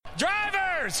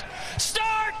Drivers,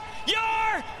 start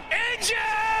your engines!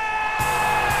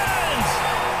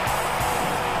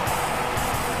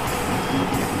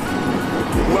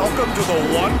 Welcome to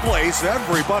the one place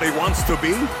everybody wants to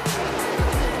be.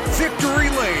 Victory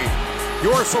Lane,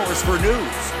 your source for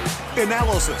news,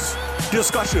 analysis,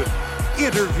 discussion,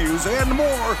 interviews, and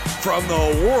more from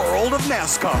the world of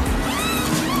NASCAR.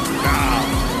 Now,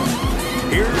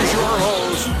 here's your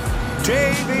host,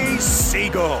 Davey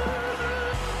Siegel.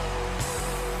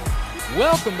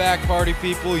 Welcome back, party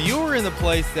people. You're in the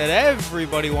place that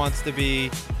everybody wants to be.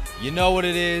 You know what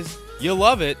it is. You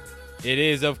love it. It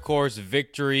is, of course,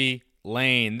 Victory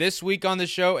Lane. This week on the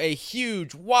show, a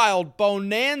huge, wild,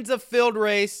 bonanza-filled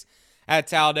race at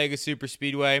Talladega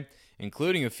Superspeedway,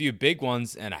 including a few big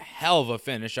ones and a hell of a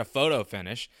finish, a photo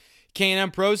finish.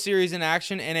 K&N Pro Series in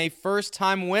action and a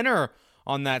first-time winner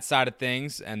on that side of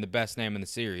things, and the best name in the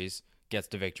series gets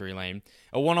to Victory Lane.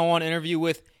 A one-on-one interview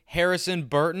with Harrison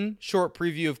Burton, short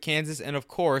preview of Kansas, and of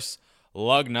course,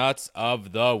 Lug Nuts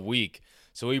of the week.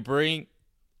 So we begin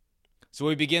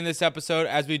this episode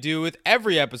as we do with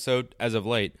every episode as of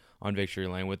late on Victory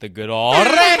Lane with the good old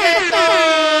reggaeton.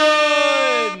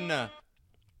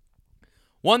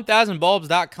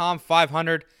 1000bulbs.com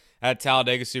 500 at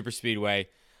Talladega Superspeedway.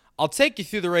 I'll take you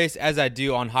through the race as I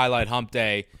do on Highlight Hump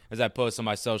Day as I post on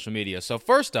my social media. So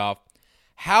first off,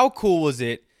 how cool was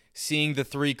it seeing the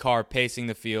 3-car pacing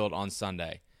the field on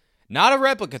Sunday? Not a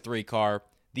replica 3-car,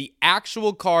 the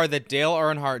actual car that Dale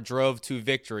Earnhardt drove to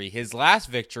victory, his last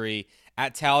victory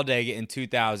at Talladega in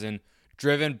 2000,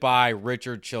 driven by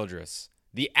Richard Childress.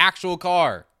 The actual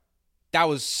car. That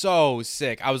was so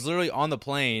sick. I was literally on the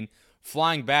plane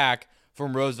flying back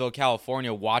from Roseville,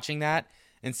 California, watching that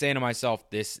and saying to myself,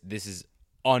 this is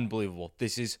unbelievable.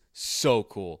 This is so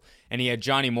cool. And he had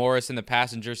Johnny Morris in the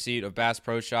passenger seat of Bass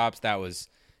Pro Shops. It was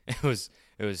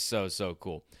so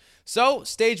cool. So,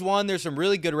 stage one, there's some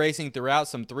really good racing throughout,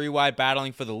 some 3-wide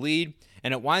battling for the lead,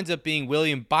 and it winds up being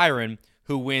William Byron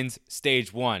who wins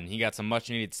stage one. He got some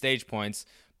much-needed stage points,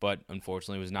 but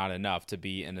unfortunately was not enough to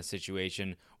be in a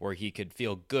situation where he could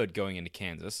feel good going into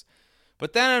Kansas.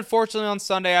 But then, unfortunately, on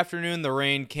Sunday afternoon, the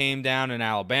rain came down in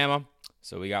Alabama,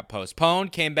 so we got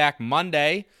postponed, came back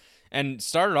Monday, and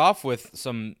started off with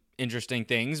some interesting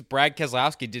things. Brad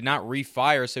Keselowski did not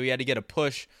refire, so he had to get a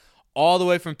push all the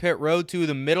way from pit road to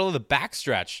the middle of the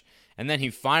backstretch. And then he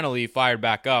finally fired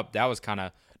back up. That was kind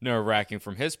of nerve-wracking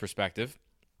from his perspective.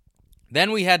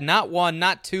 Then we had not one,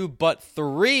 not two, but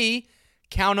 3,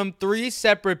 count them, 3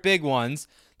 separate big ones.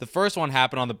 The first one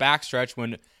happened on the backstretch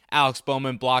when Alex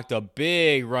Bowman blocked a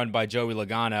big run by Joey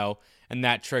Logano, and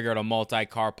that triggered a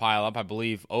multi-car pileup, I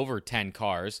believe over 10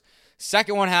 cars.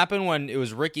 Second one happened when it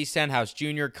was Ricky Stenhouse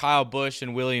Jr., Kyle Busch,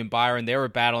 and William Byron. They were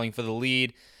battling for the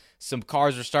lead. Some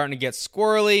cars were starting to get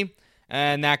squirrely,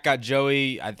 and that got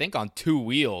Joey, I think, on 2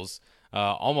 wheels,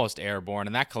 almost airborne,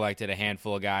 and that collected a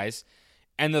handful of guys.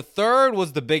 And the third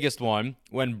was the biggest one,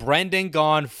 when Brendan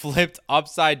Gaughan flipped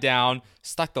upside down,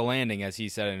 stuck the landing, as he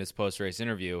said in his post-race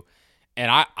interview.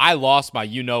 And I lost my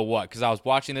you-know-what, because I was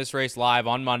watching this race live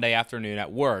on Monday afternoon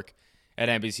at work at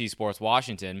NBC Sports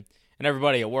Washington, and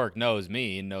everybody at work knows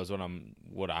me and knows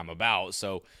what I'm about.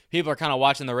 So people are kind of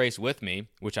watching the race with me,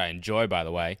 which I enjoy, by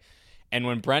the way. And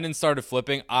when Brendan started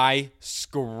flipping, I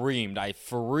screamed. I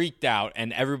freaked out.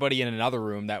 And everybody in another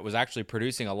room that was actually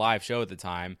producing a live show at the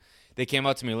time, they came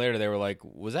up to me later. They were like,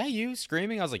 "Was that you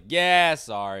screaming?" I was like, "Yeah,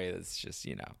 sorry. It's just,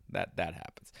 that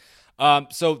happens."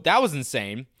 So that was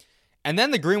insane. And then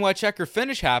the green, white, checker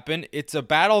finish happened. It's a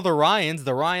battle of the Ryans,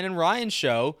 the Ryan and Ryan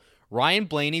show. Ryan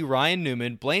Blaney, Ryan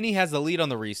Newman. Blaney has the lead on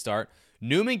the restart.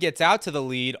 Newman gets out to the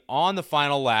lead on the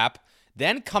final lap.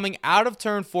 Then coming out of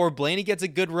turn 4, Blaney gets a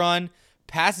good run,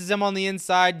 passes him on the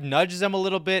inside, nudges him a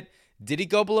little bit. Did he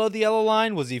go below the yellow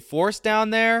line? Was he forced down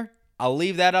there? I'll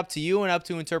leave that up to you and up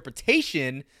to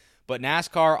interpretation. But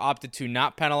NASCAR opted to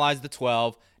not penalize the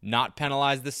 12, not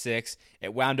penalize the 6.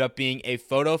 It wound up being a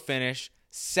photo finish,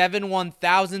 7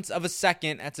 1/1000ths of a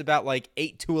second. That's about like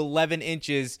 8 to 11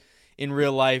 inches in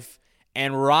real life.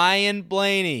 And Ryan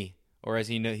Blaney, or as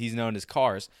he's known as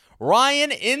Cars,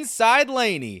 Ryan Inside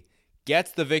Laney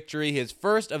gets the victory, his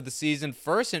first of the season,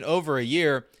 first in over a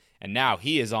year, and now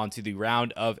he is on to the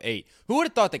round of 8. Who would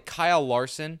have thought that Kyle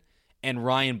Larson and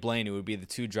Ryan Blaney would be the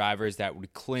 2 drivers that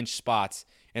would clinch spots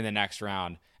in the next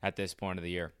round at this point of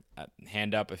the year?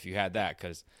 Hand up if you had that,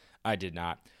 because I did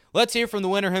not. Let's hear from the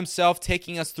winner himself,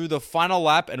 taking us through the final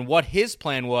lap and what his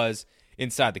plan was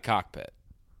inside the cockpit.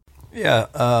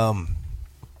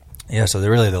 So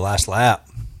they're really the last lap.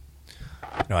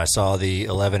 I saw the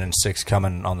 11 and 6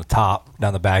 coming on the top,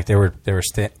 down the back. They were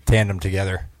tandem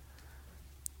together,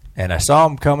 and I saw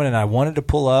them coming, and I wanted to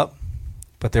pull up,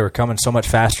 but they were coming so much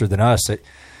faster than us that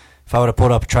if I would have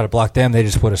pulled up and tried to block them, they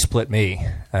just would have split me.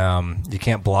 You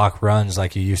can't block runs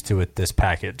like you used to with this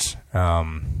package.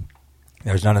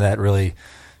 There's none of that really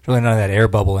none of that air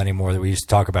bubble anymore that we used to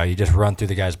talk about. You just run through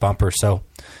the guy's bumper. So,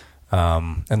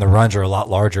 and the runs are a lot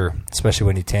larger, especially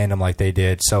when you tandem like they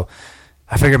did. So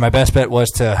I figured my best bet was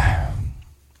to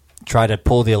try to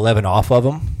pull the 11 off of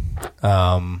them.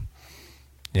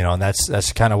 And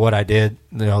that's kind of what I did.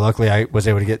 Luckily I was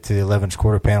able to get to the 11's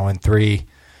quarter panel in 3,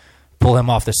 pull him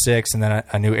off the 6, and then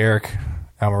I knew Eric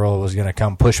Almirola was going to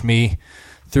come push me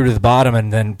through to the bottom,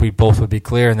 and then we both would be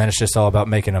clear, and then it's just all about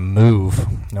making a move.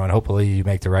 And hopefully you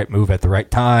make the right move at the right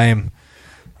time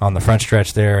on the front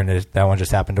stretch there, and that one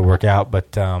just happened to work out.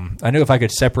 But I knew if I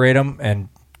could separate them and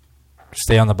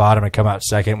stay on the bottom and come out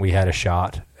second, we had a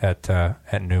shot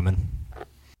at Newman.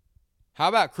 How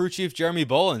about crew chief Jeremy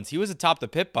Bolins? He was atop the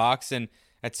pit box, and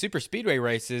at super speedway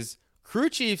races, crew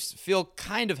chiefs feel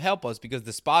kind of helpless because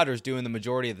the spotter's doing the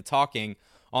majority of the talking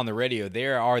on the radio. They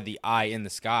are the eye in the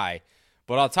sky.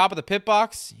 But on top of the pit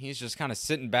box, he's just kind of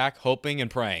sitting back, hoping and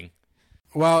praying.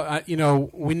 Well,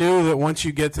 we knew that once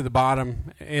you get to the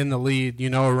bottom in the lead,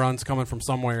 a run's coming from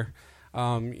somewhere.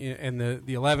 And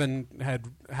the 11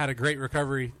 had a great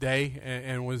recovery day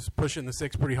and was pushing the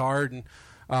 6 pretty hard.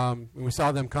 And we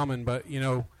saw them coming, but,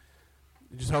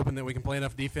 just hoping that we can play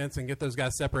enough defense and get those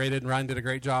guys separated. And Ryan did a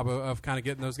great job of kind of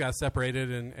getting those guys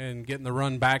separated and getting the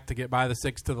run back to get by the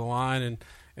 6 to the line.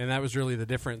 And that was really the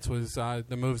difference, was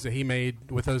the moves that he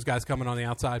made with those guys coming on the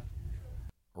outside.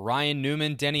 Ryan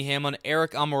Newman, Denny Hamlin,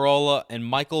 Eric Almirola, and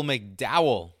Michael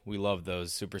McDowell. We love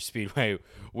those super speedway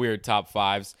weird top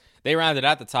 5s. They rounded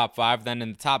out the top 5. Then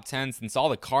in the top 10, since all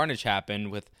the carnage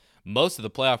happened with most of the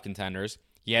playoff contenders,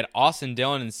 you had Austin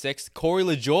Dillon in 6th, Corey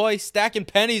LaJoie stacking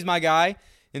pennies, my guy,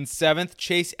 in 7th,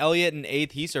 Chase Elliott in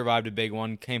 8th. He survived a big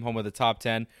one, came home with a top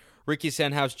 10. Ricky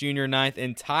Stenhouse Jr. 9th,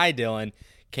 and Ty Dillon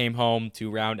came home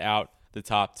to round out the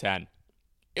top 10.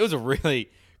 It was a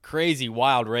really crazy,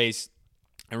 wild race.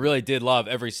 I really did love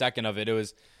every second of it. It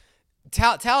was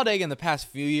Talladega in the past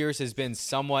few years has been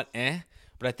somewhat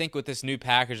but I think with this new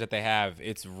package that they have,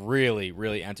 it's really,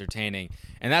 really entertaining.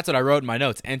 And that's what I wrote in my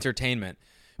notes, entertainment.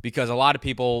 Because a lot of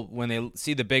people, when they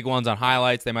see the big ones on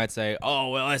highlights, they might say, oh,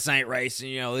 well, this ain't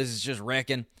racing, this is just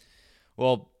wrecking.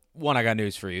 Well, one, I got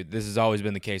news for you. This has always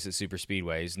been the case at super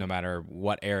speedways, no matter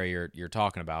what area you're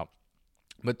talking about.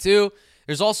 But 2,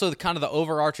 there's also kind of the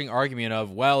overarching argument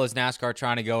of, well, is NASCAR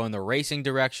trying to go in the racing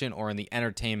direction or in the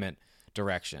entertainment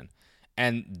direction?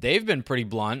 And they've been pretty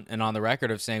blunt and on the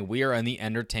record of saying we are in the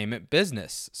entertainment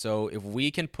business. So if we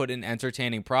can put an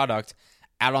entertaining product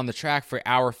out on the track for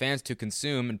our fans to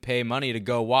consume and pay money to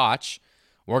go watch,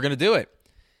 we're going to do it.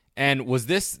 And was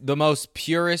this the most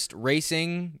purest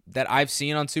racing that I've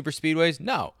seen on super speedways?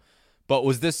 No. But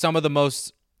was this some of the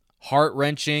most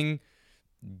heart-wrenching,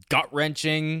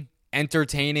 gut-wrenching,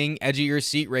 entertaining,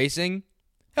 edge-of-your-seat racing?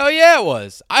 Hell yeah, it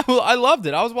was. I loved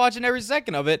it. I was watching every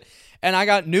second of it, and I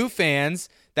got new fans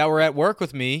that were at work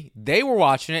with me. They were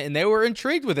watching it, and they were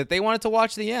intrigued with it. They wanted to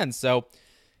watch the end. So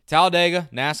Talladega,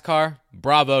 NASCAR,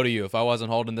 bravo to you. If I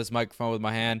wasn't holding this microphone with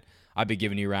my hand, I'd be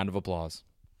giving you a round of applause.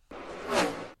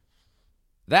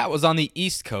 That was on the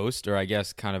East Coast, or I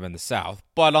guess kind of in the South.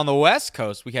 But on the West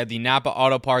Coast, we had the Napa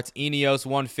Auto Parts Ineos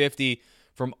 150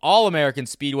 from All-American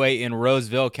Speedway in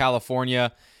Roseville,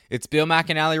 California. It's Bill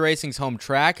McAnally Racing's home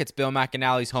track. It's Bill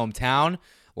McAnally's hometown.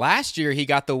 Last year, he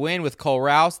got the win with Cole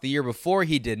Rouse. The year before,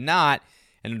 he did not.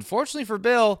 And unfortunately for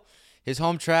Bill, his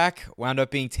home track wound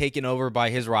up being taken over by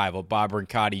his rival, Bob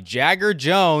Rincotti. Jagger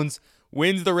Jones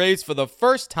wins the race for the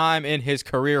first time in his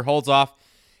career, holds off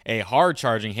a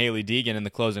hard-charging Hailie Deegan in the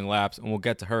closing laps, and we'll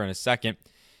get to her in a second.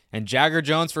 And Jagger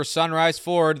Jones for Sunrise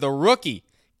Ford, the rookie,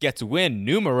 gets win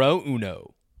numero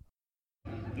uno.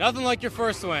 Nothing like your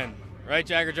first win, right,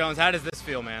 Jagger Jones? How does this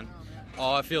feel, man?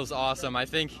 Oh, it feels awesome. I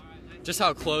think just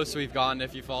how close we've gotten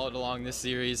if you followed along this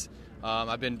series.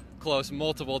 I've been close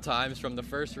multiple times from the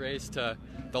first race to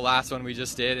the last one we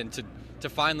just did, and to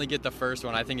finally get the first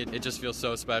one, I think it just feels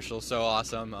so special, so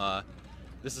awesome.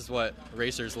 This is what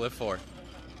racers live for.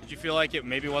 Did you feel like it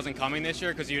maybe wasn't coming this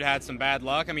year because you'd had some bad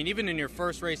luck? I mean, even in your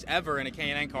first race ever in a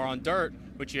K&N car on dirt,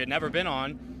 which you had never been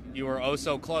on, you were oh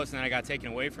so close, and then it got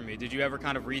taken away from you. Did you ever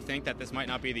kind of rethink that this might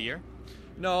not be the year?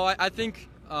 No, I think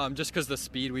just because the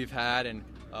speed we've had and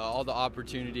all the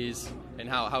opportunities and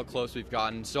how close we've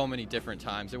gotten so many different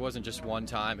times. It wasn't just one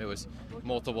time, it was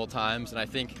multiple times, and I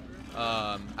think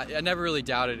I never really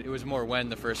doubted it was more when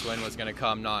the first win was going to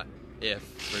come, not if,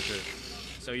 for sure.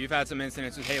 So you've had some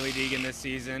incidents with Hailie Deegan this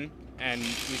season, and we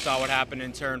saw what happened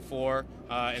in Turn 4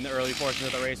 in the early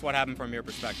portions of the race. What happened from your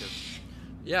perspective?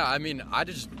 Yeah, I mean, I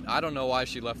don't know why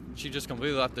she left. She just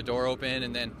completely left the door open,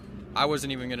 and then I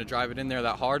wasn't even going to drive it in there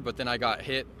that hard, but then I got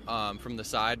hit from the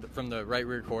side, from the right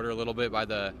rear quarter a little bit by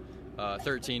the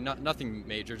 13. Nothing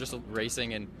major, just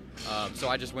racing, and so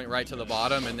I just went right to the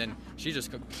bottom, and then she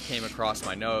just came across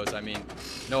my nose. I mean,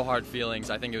 no hard feelings.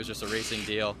 I think it was just a racing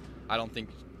deal. I don't think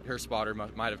her spotter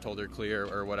might have told her clear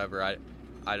or whatever. I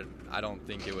don't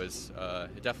think it was.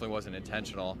 It definitely wasn't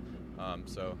intentional.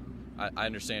 So I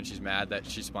understand she's mad that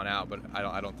she spun out, but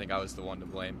I don't think I was the one to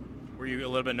blame. Were you a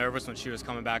little bit nervous when she was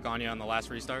coming back on you on the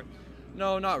last restart?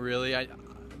 No, not really.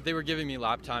 They were giving me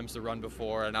lap times to run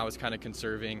before, and I was kind of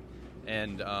conserving,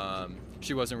 and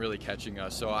she wasn't really catching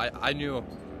us. So I knew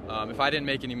if I didn't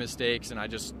make any mistakes and I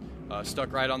just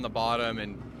stuck right on the bottom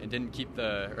and didn't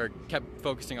kept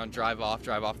focusing on drive off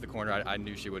the corner, I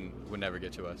knew she would never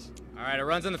get to us. All right, it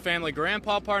runs in the family.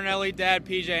 Grandpa Parnelli, Dad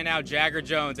PJ, and now Jagger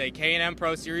Jones, a K&N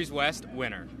Pro Series West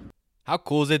winner. How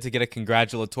cool is it to get a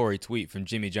congratulatory tweet from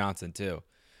Jimmy Johnson, too?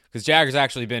 Because Jagger's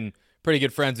actually been pretty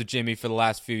good friends with Jimmy for the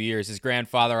last few years. His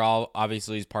grandfather,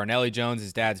 obviously, is Parnelli Jones.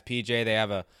 His dad's PJ. They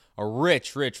have a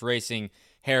rich racing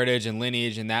heritage and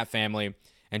lineage in that family.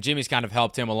 And Jimmy's kind of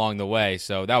helped him along the way.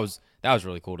 So that was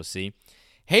really cool to see.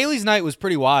 Haley's night was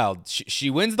pretty wild.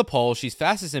 She wins the pole. She's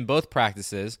fastest in both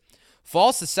practices.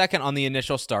 Falls to second on the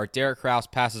initial start. Derek Kraus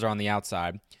passes her on the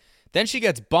outside. Then she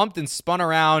gets bumped and spun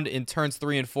around in turns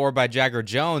 3 and 4 by Jagger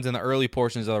Jones in the early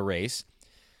portions of the race.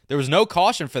 There was no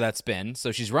caution for that spin,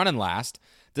 so she's running last.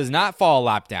 Does not fall a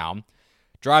lap down.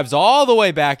 Drives all the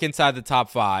way back inside the top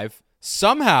 5.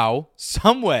 Somehow,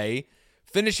 someway,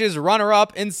 finishes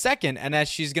runner-up in second. And as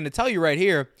she's going to tell you right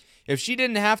here, if she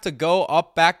didn't have to go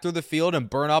up back through the field and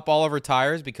burn up all of her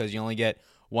tires, because you only get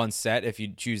one set if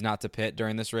you choose not to pit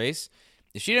during this race,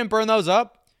 if she didn't burn those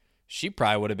up, she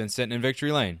probably would have been sitting in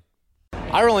victory lane.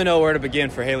 I don't really know where to begin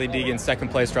for Hailie Deegan's second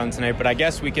place run tonight, but I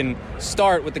guess we can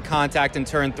start with the contact in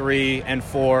turn 3 and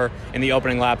 4 in the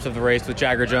opening laps of the race with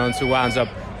Jagger Jones, who winds up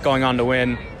going on to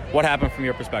win. What happened from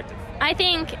your perspective? I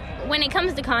think when it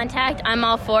comes to contact, I'm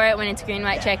all for it when it's green,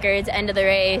 white, checkers, end of the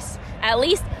race, at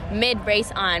least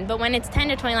mid-race on. But when it's 10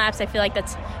 to 20 laps, I feel like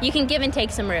you can give and take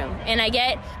some room. And I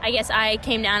guess I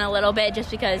came down a little bit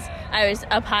just because I was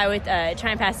up high with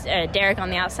trying to pass Derek on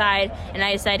the outside, and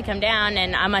I decided to come down,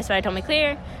 and my spotter told me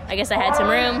clear. I guess I had some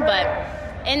room, but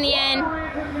in the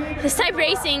end, this type of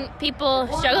racing, people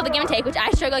struggle to give and take, which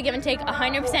I struggle to give and take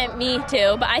 100%, me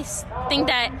too, but I think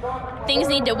that things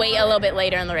need to wait a little bit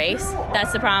later in the race.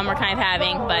 That's the problem we're kind of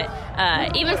having,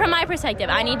 but even from my perspective,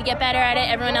 I need to get better at it,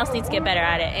 everyone else needs to get better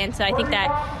at it, and so I think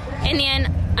that in the end,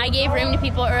 I gave room to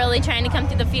people early trying to come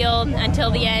through the field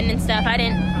until the end and stuff. I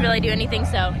didn't really do anything,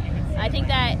 so I think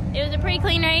that it was a pretty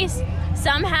clean race.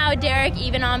 Somehow Derek,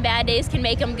 even on bad days, can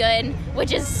make them good,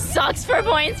 which sucks for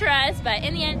points for us. But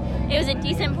in the end, it was a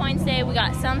decent points day. We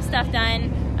got some stuff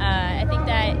done. I think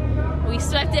that we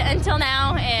swept it until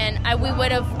now, and I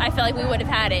felt like we would have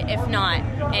had it if not.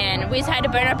 And we just had to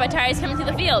burn up our tires coming through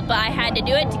the field. But I had to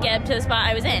do it to get up to the spot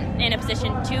I was in a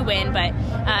position to win. But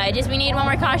we needed one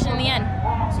more caution in the end.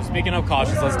 So speaking of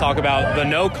cautions, let's talk about the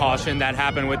no caution that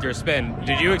happened with your spin.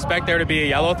 Did you expect there to be a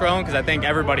yellow thrown? Because I think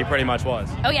everybody pretty much was.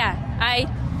 Oh, yeah.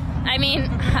 I mean,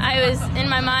 I was in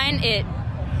my mind, it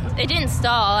didn't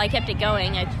stall. I kept it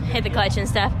going. I hit the clutch and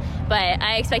stuff. But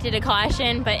I expected a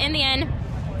caution. But in the end,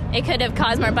 it could have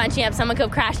caused more bunching up. Someone could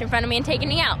have crashed in front of me and taken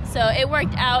me out. So it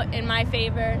worked out in my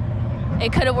favor.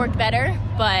 It could have worked better.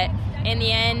 But in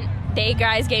the end, they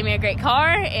guys gave me a great car,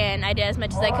 and I did as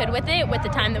much as I could with it with the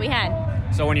time that we had.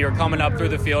 So when you were coming up through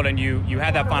the field and you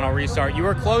had that final restart, you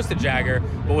were close to Jagger.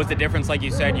 What was the difference? Like you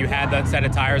said, you had that set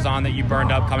of tires on that you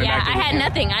burned up coming back to the field. Yeah, I had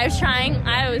nothing.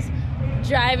 I was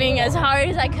driving as hard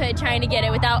as I could, trying to get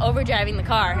it without overdriving the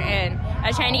car. And I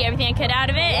was trying to get everything I could out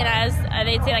of it. And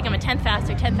they'd say, like, I'm a 10th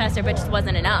faster, but just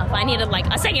wasn't enough. I needed, like,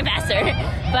 a second faster.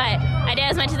 But I did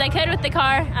as much as I could with the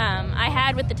car. I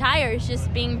had with the tires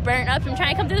just being burnt up from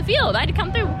trying to come through the field. I had to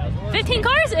come through 15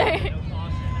 cars.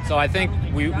 So I think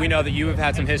we know that you have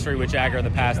had some history with Jagger in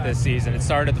the past this season. It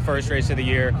started at the first race of the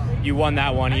year. You won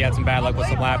that one. He had some bad luck with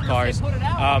some lap cars.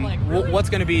 What's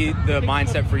going to be the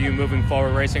mindset for you moving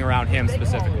forward, racing around him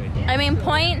specifically? I mean,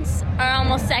 points are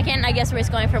almost second. I guess we're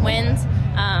just going for wins.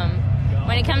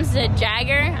 When it comes to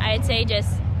Jagger, I'd say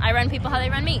I run people how they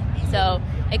run me. So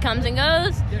it comes and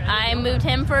goes. I moved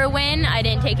him for a win. I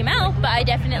didn't take him out, but I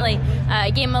definitely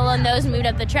gave him a little nose and moved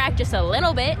up the track just a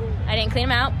little bit. I didn't clean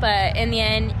him out, but in the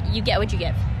end, you get what you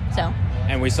give. So.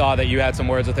 And we saw that you had some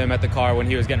words with him at the car when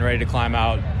he was getting ready to climb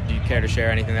out. Do you care to share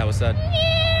anything that was said?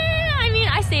 Yeah, I mean,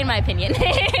 I stayed in my opinion.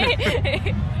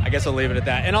 I guess I'll leave it at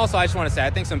that. And also, I just want to say,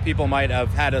 I think some people might have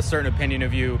had a certain opinion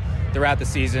of you throughout the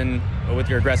season with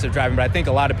your aggressive driving, but I think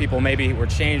a lot of people maybe were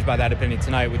changed by that opinion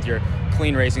tonight with your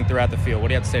clean racing throughout the field. What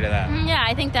do you have to say to that? Yeah,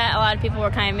 I think that a lot of people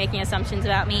were kind of making assumptions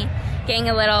about me, getting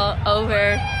a little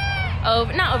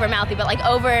not over mouthy, but like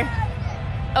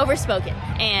overspoken,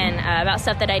 and about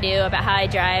stuff that I do, about how I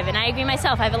drive. And I agree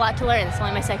myself, I have a lot to learn. It's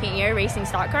only my second year racing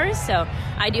stock cars, so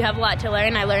I do have a lot to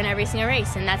learn. I learn every single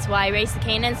race, and that's why I race the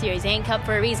K&N Series. They ain't Cup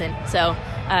for a reason. So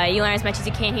you learn as much as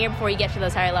you can here before you get to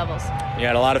those higher levels. You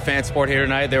had a lot of fan support here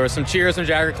tonight. There was some cheers when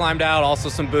Jagger climbed out, also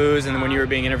some boos, and then when you were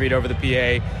being interviewed over the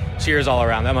PA, cheers all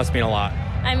around. That must mean a lot.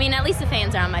 I mean, at least the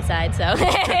fans are on my side, so.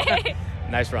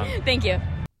 Nice run. Thank you.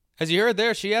 As you heard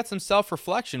there, she had some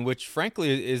self-reflection, which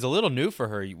frankly is a little new for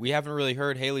her. We haven't really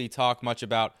heard Haley talk much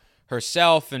about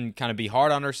herself and kind of be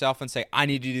hard on herself and say, I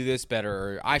need to do this better,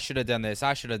 or I should have done this,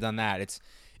 I should have done that.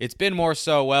 It's been more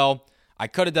so, well, I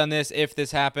could have done this if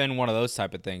this happened, one of those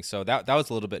type of things. So that was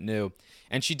a little bit new.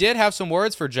 And she did have some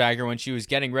words for Jagger when he was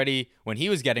getting ready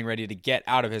to get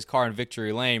out of his car in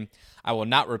victory lane. I will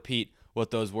not repeat what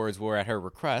those words were at her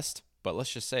request, but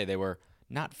let's just say they were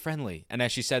not friendly. And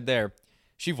as she said there,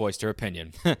 she voiced her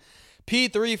opinion.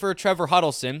 P3 for Trevor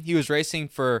Huddleston. He was racing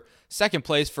for second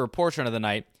place for a portion of the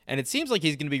night, and it seems like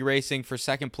he's going to be racing for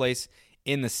second place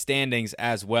in the standings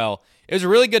as well. It was a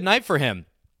really good night for him.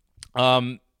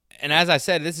 And as I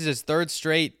said, this is his second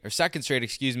straight,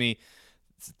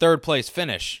 third place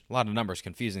finish. A lot of numbers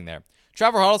confusing there.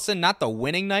 Trevor Huddleston, not the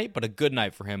winning night, but a good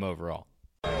night for him overall.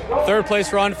 Third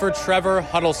place run for Trevor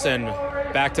Huddleston.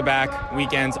 Back-to-back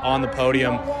weekends on the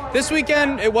podium. This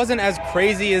weekend, it wasn't as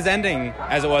crazy as ending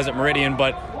as it was at Meridian,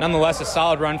 but nonetheless a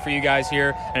solid run for you guys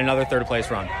here and another third-place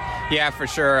run. Yeah, for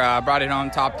sure. Brought it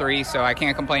home top 3, so I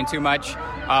can't complain too much.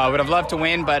 Would have loved to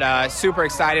win, but super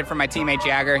excited for my teammate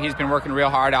Jagger. He's been working real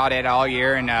hard out at all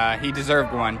year, and he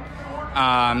deserved one.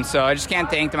 So I just can't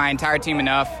thank my entire team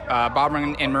enough. Bob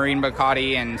and Marine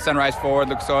Bacardi and Sunrise Ford,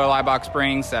 Lucas Oil, Ibach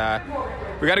Springs.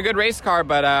 We got a good race car,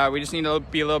 but we just need to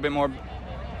be a little bit more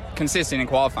consistent in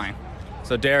qualifying.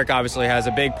 So Derek obviously has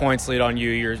a big points lead on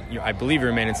you. I believe you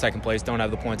remain in second place, don't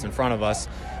have the points in front of us.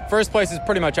 First place is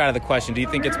pretty much out of the question. Do you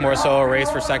think it's more so a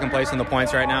race for second place in the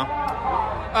points right now?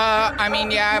 I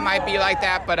mean, yeah, it might be like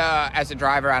that, but as a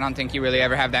driver, I don't think you really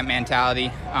ever have that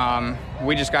mentality.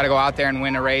 We just got to go out there and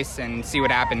win a race and see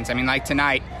what happens. I mean, like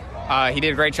tonight, he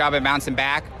did a great job at bouncing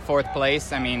back, fourth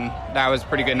place. I mean, that was a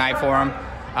pretty good night for him.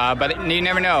 But you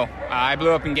never know. I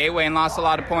blew up in Gateway and lost a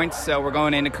lot of points, so we're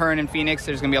going into Kern and Phoenix.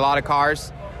 There's going to be a lot of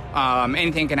cars.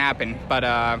 Anything can happen, but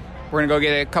we're going to go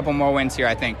get a couple more wins here,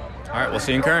 I think. All right, we'll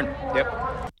see you in Kern.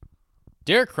 Yep.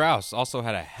 Derek Kraus also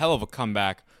had a hell of a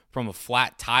comeback from a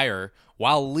flat tire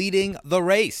while leading the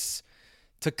race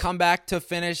to come back to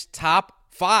finish top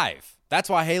 5. That's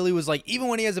why Haley was like, even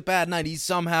when he has a bad night, he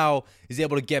somehow is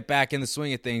able to get back in the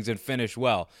swing of things and finish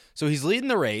well. So he's leading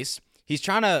the race. He's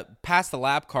trying to pass the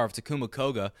lap car of Takuma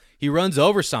Koga. He runs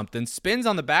over something, spins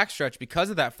on the backstretch because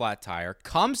of that flat tire,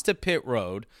 comes to pit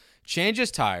road,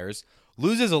 changes tires,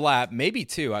 loses a lap, maybe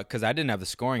 2, because I didn't have the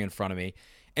scoring in front of me,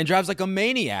 and drives like a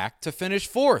maniac to finish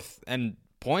 4th. And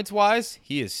points-wise,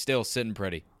 he is still sitting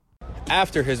pretty.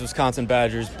 After his Wisconsin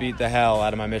Badgers beat the hell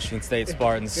out of my Michigan State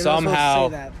Spartans,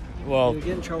 somehow... Well, you'll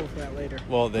get in trouble for that later.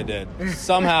 Well, they did.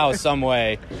 Somehow, some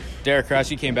way, Derek Kraus,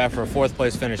 you came back for a 4th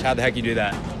place finish. How the heck you do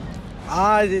that?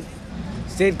 I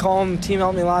stayed calm. Team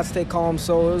helped me a lot. Stayed calm.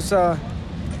 So it was a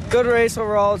good race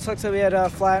overall. It sucks that we had a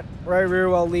flat right rear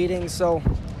while leading. So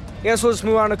I guess we'll just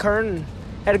move on to Kern and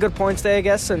had a good points day, I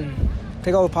guess, and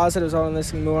take all the positives out of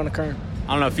this and move on to Kern.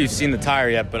 I don't know if you've seen the tire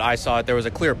yet, but I saw it. There was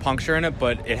a clear puncture in it,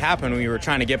 but it happened when we were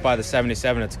trying to get by the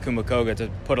 77 at Takuma Koga to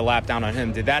put a lap down on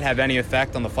him. Did that have any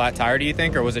effect on the flat tire, do you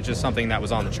think, or was it just something that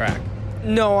was on the track?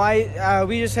 No,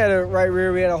 we just had a right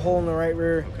rear. We had a hole in the right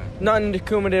rear. Okay. Nothing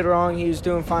Takuma did wrong. He was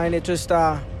doing fine. It just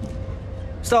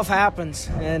stuff happens,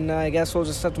 and I guess we'll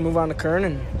just have to move on to Kern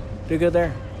and do good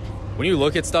there. When you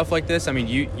look at stuff like this, I mean,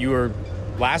 you were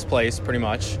last place pretty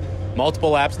much. Multiple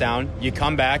laps down, you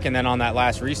come back, and then on that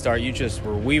last restart, you just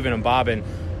were weaving and bobbing,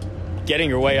 getting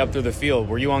your way up through the field.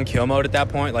 Were you on kill mode at that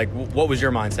point? Like, what was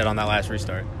your mindset on that last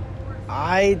restart?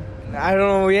 I don't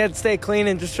know. We had to stay clean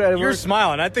and just try to work. You're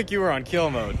smiling. I think you were on kill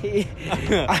mode.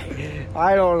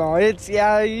 I don't know.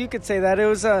 You could say that.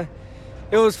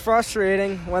 It was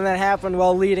frustrating when that happened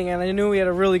while leading, and I knew we had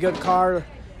a really good car,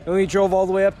 and we drove all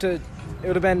the way up to, it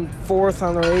would have been 4th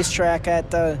on the racetrack at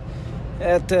the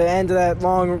end of that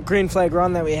long green flag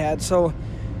run that we had. So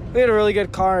we had a really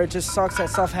good car. It just sucks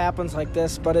that stuff happens like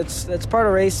this, but it's part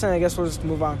of racing. I guess we'll just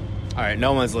move on. All right,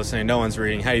 no one's listening, no one's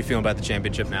reading. How are you feeling about the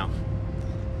championship now?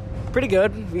 Pretty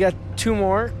good. We got 2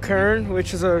 more. Kern,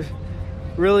 which is a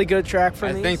really good track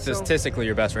for me. I think statistically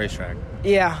your best racetrack.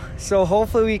 Yeah, so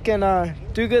hopefully we can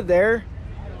do good there,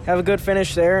 have a good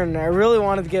finish there, and I really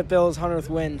wanted to get Bill's 100th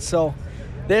win. So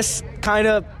this kind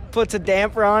of puts a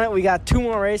damper on it. We got 2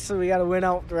 more races, we got to win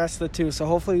out the rest of the 2. So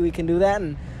hopefully we can do that,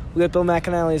 and we get Bill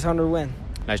McAnally's 100th win.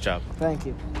 Nice job. Thank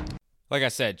you. Like I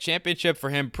said, championship for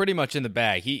him pretty much in the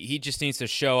bag. He just needs to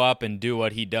show up and do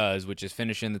what he does, which is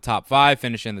finish in the top 5,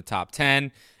 finish in the top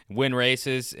 10, win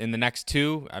races in the next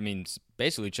 2. I mean,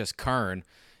 basically just Kern.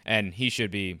 And he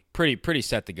should be pretty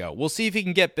set to go. We'll see if he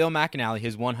can get Bill McAnally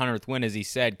his 100th win, as he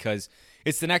said, because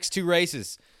it's the next 2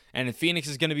 races. And in Phoenix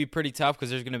is going to be pretty tough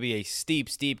because there's going to be a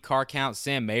steep car count.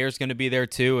 Sam Mayer's going to be there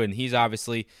too, and he's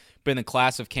obviously been the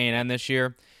class of K&N this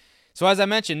year. So as I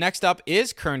mentioned, next up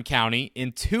is Kern County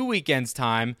in 2 weekends'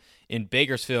 time in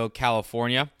Bakersfield,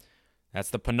 California. That's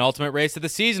the penultimate race of the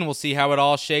season. We'll see how it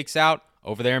all shakes out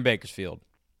over there in Bakersfield.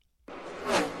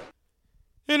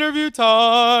 Interview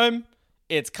time!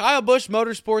 It's Kyle Busch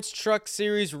Motorsports Truck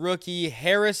Series rookie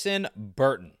Harrison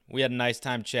Burton. We had a nice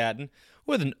time chatting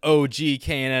with an OG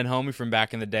K&N homie from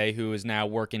back in the day who is now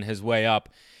working his way up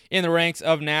in the ranks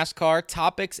of NASCAR.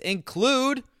 Topics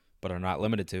include, but are not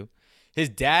limited to, his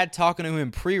dad talking to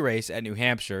him pre-race at New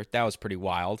Hampshire. That was pretty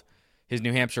wild. His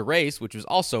New Hampshire race, which was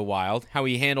also wild. How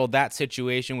he handled that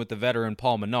situation with the veteran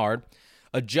Paul Menard.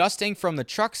 Adjusting from the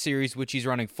Truck Series, which he's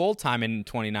running full-time in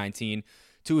 2019,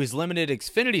 to his limited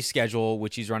Xfinity schedule,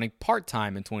 which he's running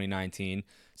part-time in 2019.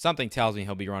 Something tells me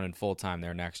he'll be running full-time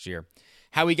there next year.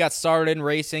 How he got started in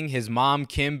racing, his mom,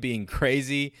 Kim, being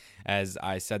crazy, as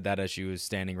I said that as she was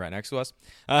standing right next to us.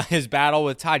 His battle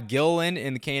with Todd Gilliland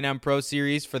in the K&N Pro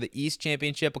Series for the East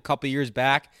Championship a couple years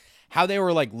back. How they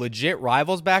were like legit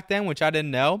rivals back then, which I didn't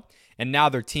know, and now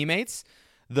they're teammates.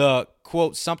 The,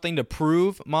 quote, something to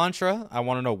prove mantra. I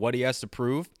want to know what he has to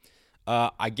prove.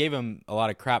 I gave him a lot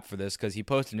of crap for this because he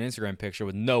posted an Instagram picture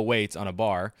with no weights on a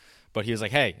bar, but he was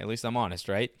like, hey, at least I'm honest,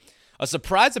 right? A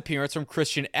surprise appearance from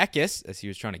Christian Eckes, as he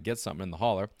was trying to get something in the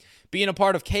hauler, being a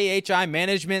part of KHI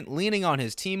management, leaning on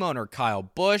his team owner, Kyle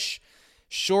Busch.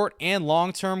 Short and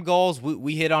long-term goals,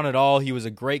 we hit on it all. He was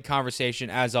a great conversation,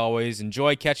 as always.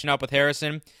 Enjoy catching up with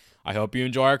Harrison. I hope you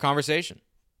enjoy our conversation.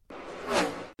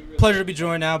 Pleasure to be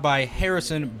joined now by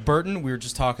Harrison Burton. We were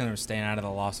just talking, we were staying out of the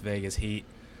Las Vegas heat.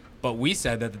 But we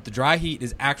said that the dry heat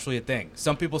is actually a thing.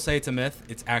 Some people say it's a myth.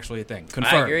 It's actually a thing.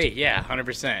 Confirmed. I agree. Yeah,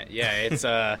 100%. Yeah, it's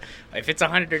if it's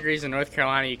 100 degrees in North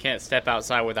Carolina, you can't step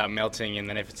outside without melting. And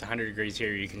then if it's 100 degrees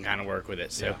here, you can kind of work with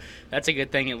it. So that's a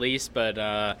good thing at least.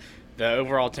 But the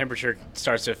overall temperature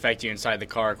starts to affect you inside the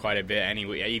car quite a bit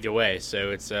anyway, either way.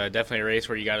 So it's definitely a race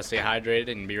where you got to stay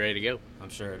hydrated and be ready to go. I'm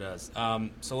sure it does.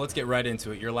 So let's get right into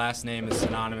it. Your last name is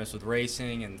synonymous with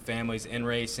racing and families in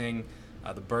racing.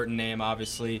 The Burton name,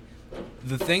 obviously.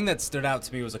 The thing that stood out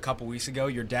to me was a couple weeks ago,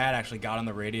 your dad actually got on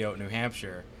the radio at New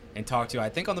Hampshire and talked to you, I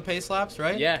think, on the pace laps,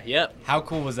 right? Yeah, yep. How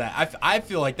cool was that? I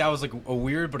feel like that was like a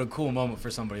weird but a cool moment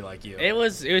for somebody like you. It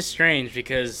was strange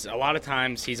because a lot of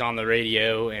times he's on the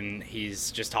radio and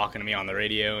he's just talking to me on the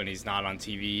radio and he's not on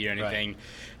TV or anything.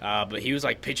 Right. But he was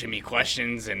like pitching me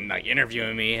questions and like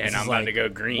interviewing me, and I'm about to go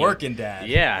green. Working dad.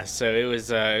 Yeah, so it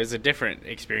was a different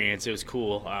experience. It was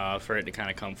cool for it to kind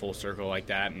of come full circle like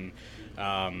that, and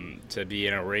to be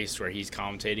in a race where he's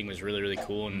commentating was really, really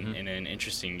cool and an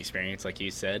interesting experience, like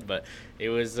you said. But it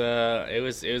was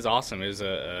awesome. It was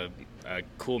a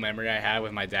cool memory I have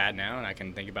with my dad now, and I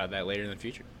can think about that later in the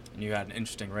future. And you had an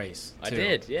interesting race, too. I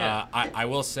did, yeah. I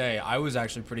will say, I was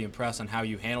actually pretty impressed on how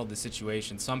you handled the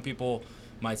situation. Some people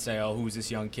might say, oh, who's this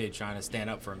young kid trying to stand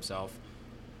up for himself?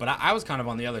 But I was kind of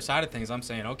on the other side of things. I'm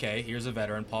saying, okay, here's a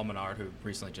veteran, Paul Menard, who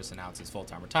recently just announced his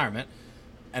full-time retirement.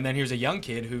 And then here's a young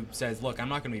kid who says, look, I'm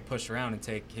not going to be pushed around and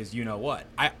take his you-know-what.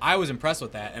 I was impressed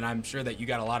with that, and I'm sure that you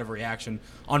got a lot of reaction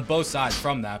on both sides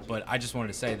from that. But I just wanted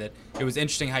to say that it was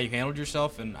interesting how you handled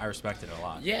yourself, and I respected it a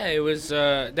lot. Yeah, it was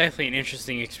definitely an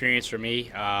interesting experience for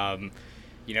me.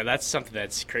 That's something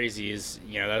that's crazy is,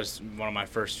 that was one of my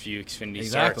first few Xfinity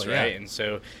starts, right? Yeah. And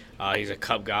so he's a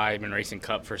Cup guy. I've been racing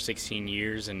Cup for 16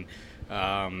 years, and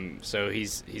so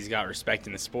he's got respect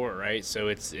in the sport, right? So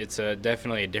it's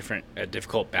definitely a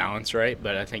difficult balance, right?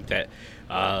 But I think that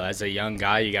as a young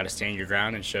guy, you got to stand your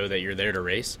ground and show that you're there to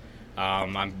race.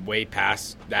 I'm way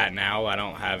past that now. I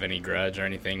don't have any grudge or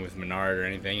anything with Menard or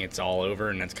anything. It's all over,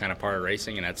 and that's kind of part of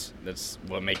racing, and that's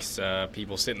what makes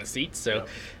people sit in the seats. So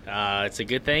it's a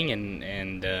good thing,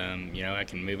 and I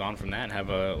can move on from that and have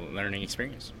a learning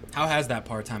experience. How has that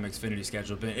part-time Xfinity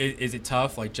schedule been? Is it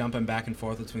tough, like jumping back and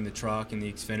forth between the truck and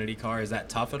the Xfinity car? Is that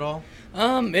tough at all?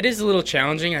 It is a little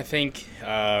challenging. I think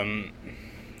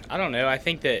I don't know. I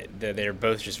think that they're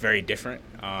both just very different.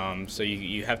 So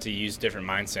you have to use different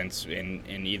mindsets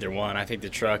in either one. I think the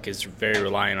truck is very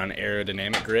reliant on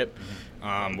aerodynamic grip,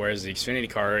 whereas the Xfinity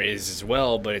car is as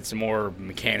well, but it's a more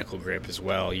mechanical grip as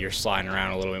well. You're sliding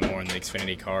around a little bit more in the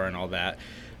Xfinity car and all that,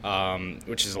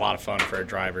 which is a lot of fun for a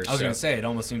driver. I was going to say, it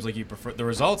almost seems like you prefer – the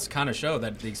results kind of show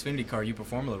that the Xfinity car, you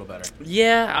perform a little better.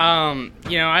 Yeah,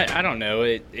 I don't know.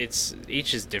 It's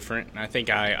each is different. I think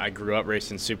I grew up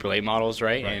racing super late models,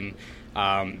 right? And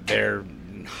they're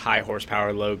high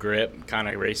horsepower, low grip kind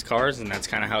of race cars, and that's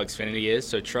kind of how Xfinity is.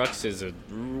 So trucks is a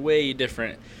way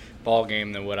different ball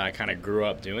game than what I kind of grew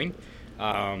up doing.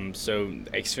 So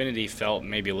Xfinity felt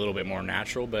maybe a little bit more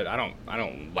natural, but I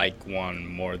don't like one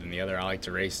more than the other. I like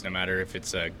to race no matter if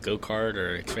it's a go-kart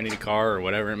or Xfinity car or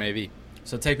whatever it may be.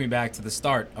 So take me back to the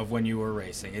start of when you were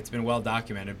racing. It's been well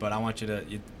documented, but I want you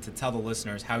to tell the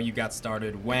listeners how you got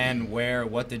started, when, where,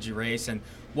 what did you race, and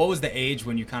what was the age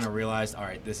when you kind of realized, all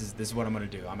right, this is what I'm going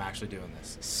to do. I'm actually doing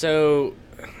this. So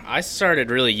I started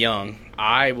really young.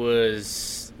 I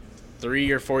was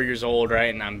 3 or 4 years old,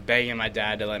 right, and I'm begging my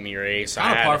dad to let me race.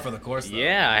 Kind of par for the course, though.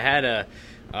 Yeah, I had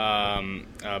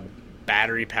a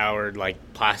battery-powered, like,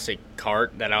 plastic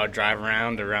cart that I would drive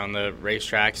around the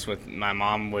racetracks with. My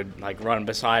mom would, like, run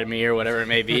beside me or whatever it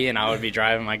may be, and I would be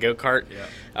driving my go-kart.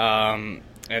 Yeah.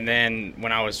 And then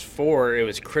when I was 4, it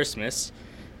was Christmas,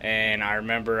 and I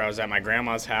remember I was at my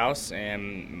grandma's house,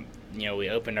 and, we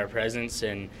opened our presents,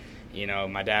 and,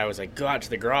 my dad was like, go out to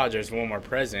the garage, there's one more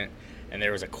present. And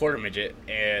there was a quarter midget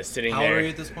sitting there. How old are you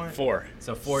at this point? 4.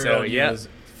 So 4-year-old was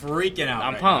freaking out.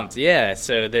 I'm pumped. Now. Yeah.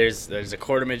 So there's a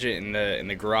quarter midget in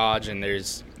the garage, and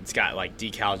it's got like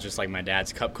decals just like my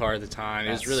dad's Cup car at the time.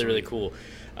 It was really really cool.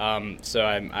 So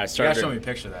I started. You gotta show me a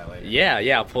picture of that later.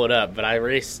 Yeah, I'll pull it up. But I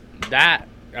raced that.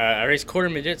 I raced quarter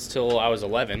midgets till I was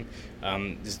 11.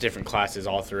 There's different classes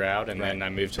all throughout, and then I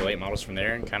moved to late models from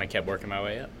there, and kind of kept working my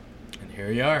way up. Here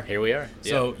you are. Here we are.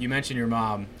 So you mentioned your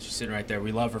mom. She's sitting right there.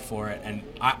 We love her for it. And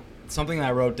something that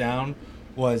I wrote down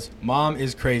was Mom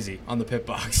is crazy on the pit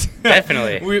box.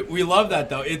 Definitely. we love that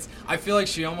though. I feel like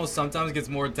she almost sometimes gets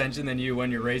more attention than you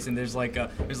when you're racing. There's like a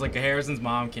Harrison's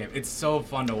mom camp. It's so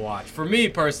fun to watch. For me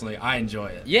personally, I enjoy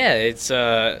it. Yeah, it's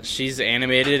she's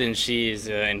animated and she's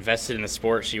invested in the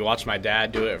sport. She watched my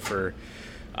dad do it for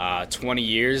 20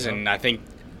 years, and I think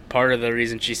part of the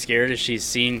reason she's scared is she's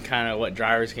seen kind of what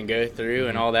drivers can go through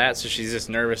and all that, so she's just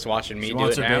nervous watching me do it now. She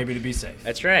wants her baby to be safe.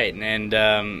 That's right, and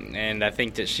I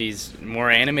think that she's more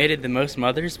animated than most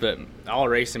mothers, but all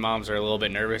racing moms are a little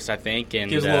bit nervous, I think.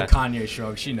 And gives a little Kanye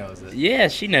shrug. She knows it. Yeah,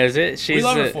 she knows it. We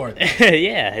love her for it.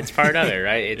 Yeah, it's part of it,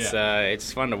 right?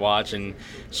 It's fun to watch, and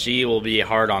she will be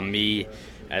hard on me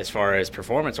as far as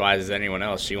performance-wise as anyone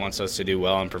else. She wants us to do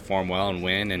well and perform well and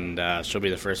win, and she'll be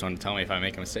the first one to tell me if I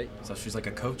make a mistake. So she's like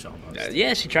a coach almost.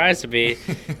 Yeah, she tries to be.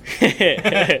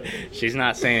 She's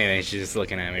not saying anything. She's just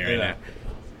looking at me right now.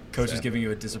 Coach is giving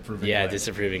you a disapproving glare. Yeah,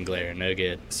 disapproving glare. No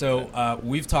good. So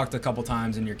we've talked a couple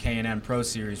times in your K&N Pro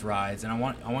Series rides, and I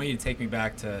want you to take me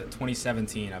back to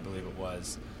 2017, I believe it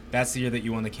was. That's the year that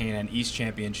you won the K&N East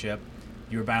Championship.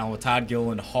 You were battling with Todd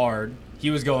Gilliland hard. He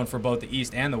was going for both the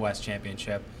East and the West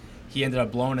Championship. He ended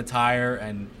up blowing a tire,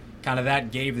 and kind of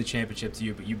that gave the championship to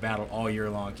you, but you battled all year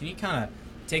long. Can you kind of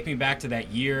take me back to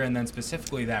that year and then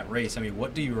specifically that race? I mean,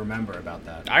 what do you remember about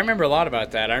that? I remember a lot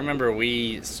about that. I remember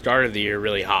we started the year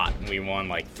really hot. We won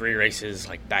like 3 races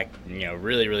like back,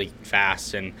 really, really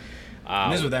fast. And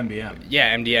this was with MDM.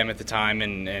 Yeah, MDM at the time,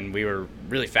 and we were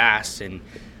really fast. And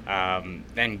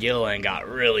then Gilliland got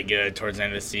really good towards the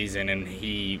end of the season, and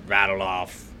he rattled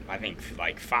off, I think,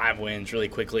 like 5 wins really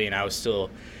quickly, and I was still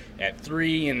at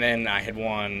 3, and then I had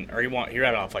won, or he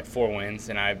rattled off like 4 wins,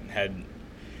 and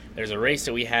there's a race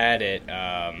that we had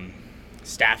at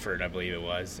Stafford, I believe it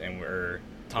was, and we're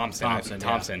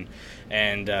Thompson,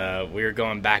 and we were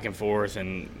going back and forth,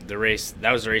 and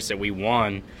that was the race that we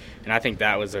won, and I think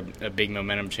that was a big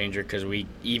momentum changer because we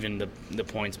evened the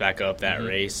points back up that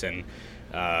race, and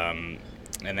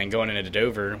then going into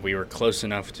Dover, we were close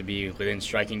enough to be within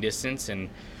striking distance, and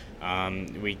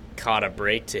we caught a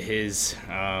break to his,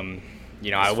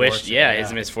 I wish,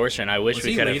 his misfortune. I wish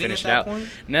we could have finished it out. Point?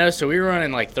 No, so we were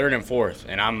running like 3rd and 4th,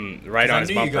 and I'm right on his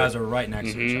bumper. I knew you guys were right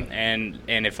next to each other.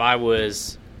 And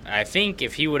I think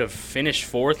if he would have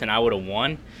finished 4th and I would have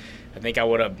won, I think I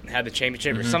would have had the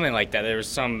championship or something like that. There was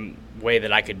some way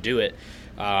that I could do it.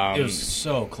 It was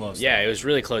so close. Yeah, it was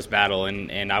really close battle,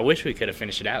 and I wish we could have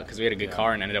finished it out because we had a good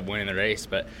car and ended up winning the race.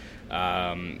 But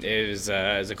it was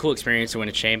a cool experience to win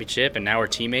a championship, and now we're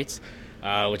teammates,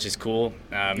 which is cool.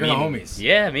 You're the homies.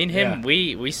 Yeah, me and him,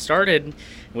 we started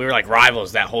we were like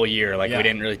rivals that whole year. Like Yeah. we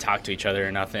didn't really talk to each other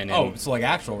or nothing. Oh, And, so like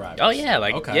actual rivals. oh yeah,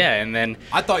 like Okay. yeah. And then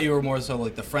I thought you were more so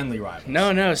like the friendly rivals.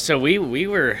 no. So we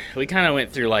kind of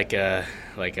went through like a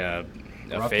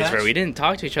Rough phase patch? where we didn't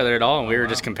talk to each other at all, and we were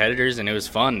just competitors, and it was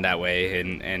fun that way.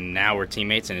 And now we're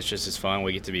teammates, and it's just as fun.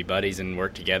 We get to be buddies and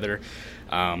work together,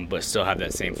 but still have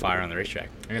that same fire on the racetrack.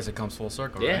 I guess it comes full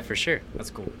circle, Yeah, right? for sure. That's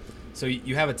cool. So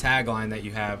you have a tagline that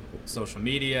you have social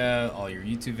media, all your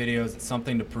YouTube videos, it's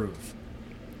something to prove.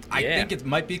 I Yeah. think it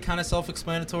might be kind of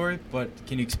self-explanatory, but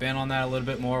can you expand on that a little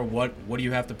bit more? What do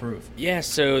you have to prove? Yeah,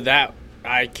 so that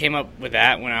I came up with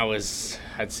that when I was,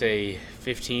 I'd say,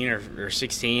 15 or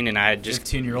 16, and I had just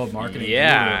 15-year-old marketing.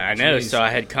 Yeah, guru. I know. Jeez. So I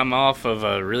had come off of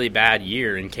a really bad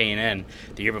year in K&N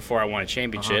the year before I won a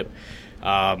championship.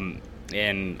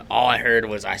 And all I heard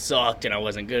was I sucked and I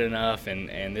wasn't good enough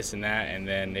and this and that. And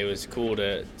then it was cool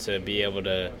to be able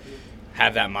to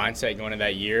have that mindset going into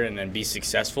that year and then be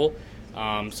successful.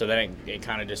 So then it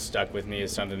kind of just stuck with me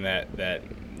as something that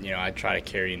I try to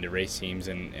carry into race teams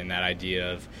and that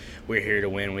idea of we're here to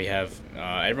win. We have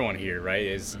everyone here, right?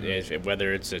 Is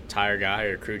whether it's a tire guy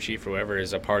or crew chief or whoever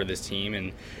is a part of this team,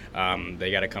 and they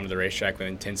got to come to the racetrack with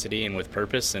intensity and with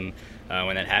purpose. And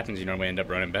when that happens, you normally end up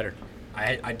running better.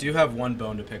 I do have one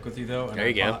bone to pick with you, though. And There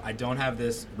you go. I don't have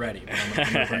this ready, but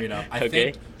I'm going to bring it up. I Okay.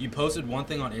 think you posted one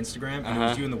thing on Instagram, and it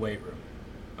was you in the weight room.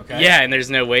 Okay? Yeah, and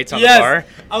there's no weights on Yes. the bar.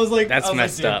 I was like, That's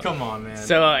messed dude, up. Come on, man.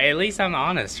 So at least I'm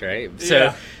honest, right?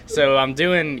 Yeah. So I'm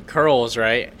doing curls,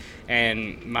 right?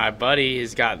 And my buddy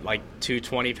has got like 2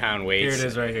 20-pound weights. Here it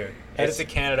is right here. Headed to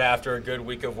Canada after a good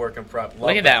week of work and prep.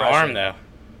 Look at that arm, though.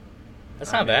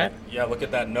 That's not bad. Yeah, look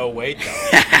at that no weight, though.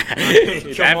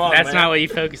 That's not what you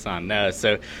focus on. No.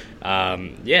 So,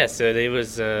 so it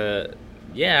was. I'm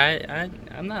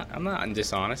not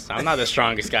dishonest. I'm not the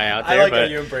strongest guy out I there, like how but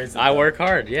you embrace it, I though. work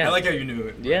hard. Yeah. I like how you knew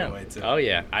it. Yeah. Right away, too. Oh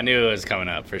yeah. I knew it was coming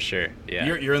up for sure. Yeah.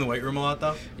 You're in the weight room a lot,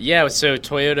 though? Yeah, so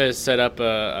Toyota has set up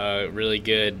a really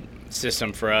good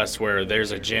system for us where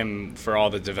there's a gym for all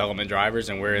the development drivers,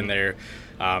 and we're in there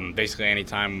basically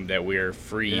anytime that we're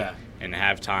free and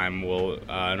have time. We'll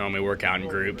normally work out in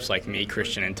groups like me,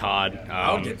 Christian, and Todd.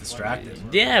 I'll get distracted.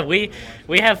 Yeah, we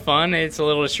have fun. It's a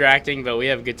little distracting, but we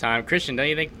have a good time. Christian, don't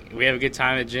you think we have a good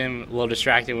time at the gym? A little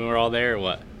distracting when we're all there, or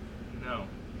what? No.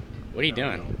 What are you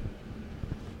doing?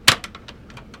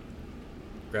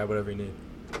 Grab whatever you need.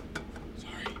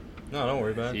 No, don't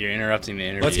worry about it. You're interrupting the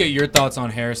interview. Let's get your thoughts on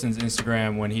Harrison's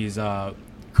Instagram when he's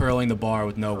curling the bar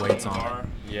with no weights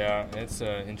on. Yeah, it's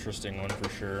an interesting one for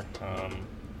sure.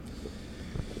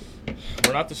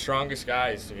 We're not the strongest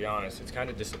guys, to be honest. It's kind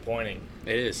of disappointing.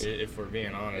 It is. If we're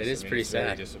being honest. It is pretty it's very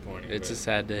sad. disappointing. It's but a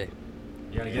sad day.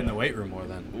 You gotta get in the weight room more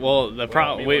then. Well, the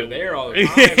problem we're there all the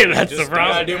time. that's the You problem.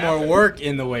 gotta do more work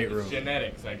in the weight room.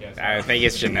 Genetics, I guess. I think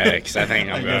it's genetics. I think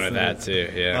I'm going with that too.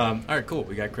 Yeah. All right, cool.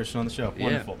 We got Christian on the show. Yeah.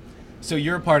 Wonderful. So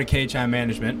you're a part of K&N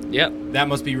Management. Yep. That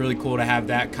must be really cool to have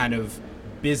that kind of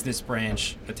business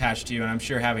branch attached to you. And I'm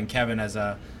sure having Kevin as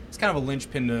it's kind of a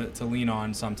linchpin to lean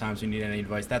on sometimes when you need any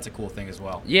advice. That's a cool thing as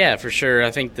well. Yeah, for sure.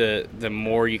 I think the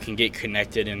more you can get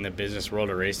connected in the business world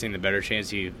of racing, the better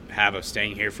chance you have of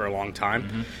staying here for a long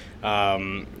time.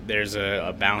 There's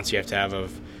a balance you have to have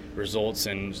of results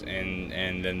and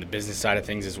then the business side of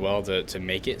things as well to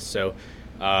make it. So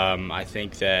I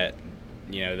think that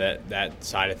that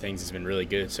side of things has been really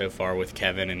good so far with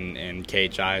Kevin, and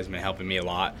KHI has been helping me a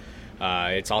lot.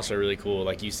 It's also really cool,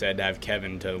 like you said, to have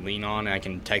Kevin to lean on. I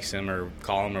can text him or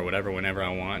call him or whatever whenever I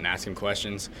want and ask him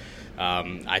questions.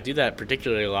 I do that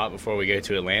particularly a lot before we go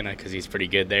to Atlanta because he's pretty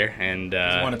good there. And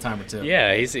He's won a time or two.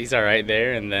 Yeah, he's all right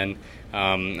there. And then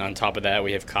on top of that,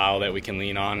 we have Kyle that we can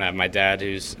lean on. I have my dad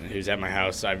who's at my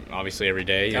house obviously every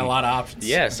day. Got a lot of options.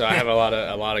 Yeah, so I have a lot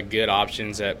of good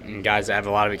options and guys that have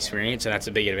a lot of experience, and that's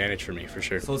a big advantage for me for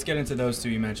sure. So let's get into those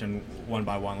two you mentioned one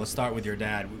by one. Let's start with your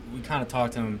dad. We kind of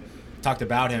talked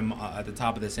about him at the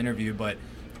top of this interview, but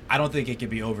I don't think it could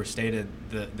be overstated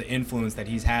the influence that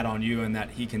he's had on you and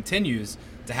that he continues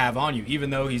to have on you. Even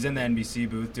though he's in the NBC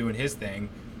booth doing his thing,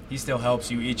 he still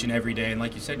helps you each and every day. And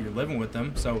like you said, you're living with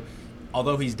him. So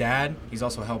although he's dad, he's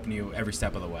also helping you every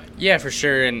step of the way. Yeah, for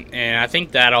sure. And I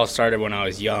think that all started when I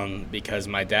was young because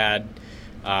my dad,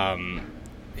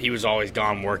 he was always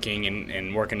gone working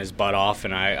and working his butt off,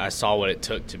 and I saw what it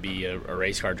took to be a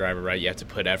race car driver, right? You have to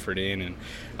put effort in,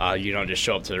 and you don't just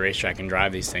show up to the racetrack and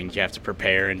drive these things. You have to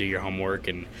prepare and do your homework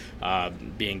and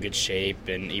be in good shape,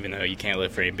 and even though you can't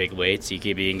lift for any big weights, you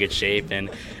can be in good shape. And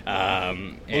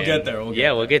we'll get there.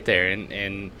 We'll get there.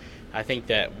 And I think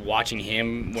that watching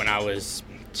him when I was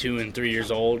 2 and 3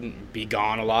 years old be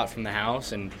gone a lot from the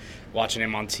house and watching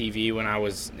him on TV when I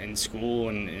was in school,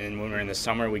 and when we were in the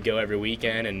summer, we'd go every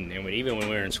weekend, and even when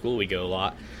we were in school, we'd go a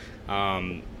lot.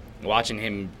 Watching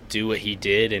him do what he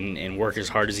did and work as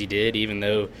hard as he did, even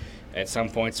though at some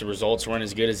points the results weren't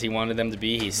as good as he wanted them to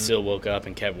be, he still woke up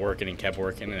and kept working,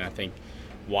 and I think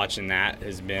watching that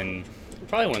has been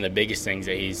probably one of the biggest things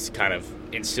that he's kind of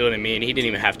instilled in me, and he didn't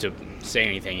even have to say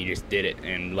anything, he just did it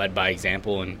and led by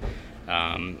example, and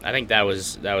I think that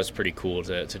was pretty cool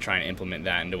to try and implement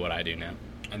that into what I do now.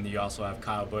 And you also have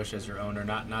Kyle Busch as your owner,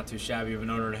 not too shabby of an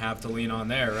owner to have to lean on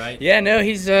there, right? Yeah, no,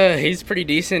 he's pretty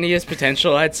decent. He has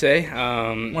potential, I'd say.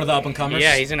 One of the up-and-comers?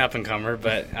 Yeah, he's an up-and-comer,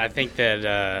 but I think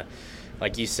that,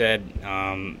 like you said,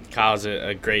 Kyle's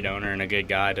a great owner and a good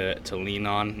guy to lean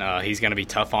on. He's going to be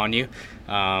tough on you,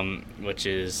 which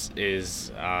is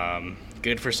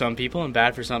good for some people and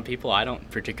bad for some people. I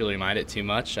don't particularly mind it too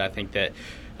much. I think that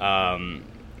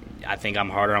I think I'm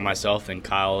harder on myself than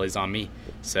Kyle is on me.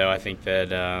 So I think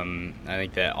that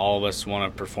all of us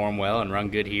want to perform well and run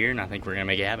good here, and I think we're going to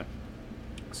make it happen.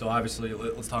 So obviously,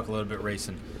 let's talk a little bit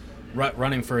racing.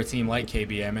 Running for a team like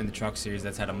KBM in the Truck Series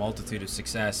that's had a multitude of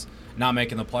success, not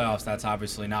making the playoffs, that's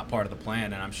obviously not part of the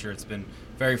plan, and I'm sure it's been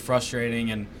very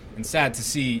frustrating and sad to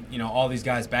see, all these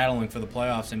guys battling for the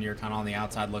playoffs, and you're kind of on the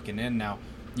outside looking in. Now,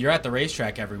 you're at the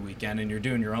racetrack every weekend, and you're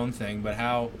doing your own thing, but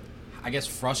how, I guess,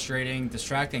 frustrating,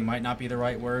 distracting might not be the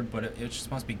right word, but it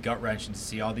just must be gut-wrenching to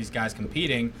see all these guys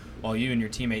competing while you and your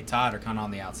teammate Todd are kind of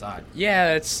on the outside.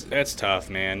 Yeah, that's tough,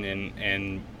 man,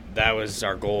 and that was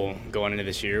our goal going into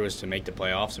this year, was to make the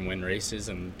playoffs and win races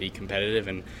and be competitive,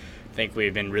 and I think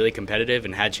we've been really competitive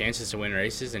and had chances to win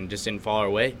races and just didn't fall our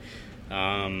way.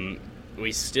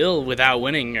 We still, without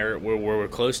winning, we're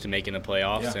close to making the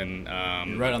playoffs. Yeah. And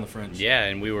you're right on the fringe. Yeah,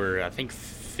 and we were, I think,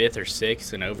 5th or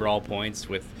 6th in overall points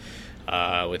with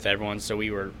everyone. So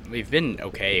we've been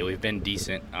okay. We've been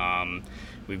decent.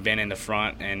 We've been in the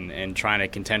front and trying to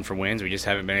contend for wins. We just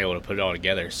haven't been able to put it all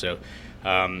together. So,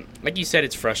 like you said,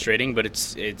 it's frustrating, but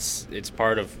it's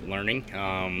part of learning.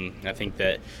 I think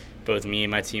that both me and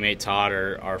my teammate Todd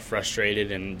are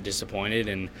frustrated and disappointed,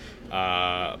 and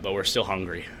but we're still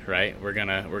hungry, right? We're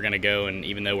gonna go, and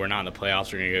even though we're not in the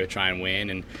playoffs, we're gonna go try and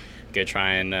win and go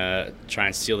try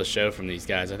and steal the show from these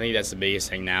guys. I think that's the biggest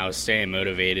thing now, is staying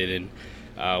motivated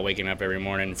and waking up every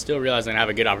morning and still realizing I have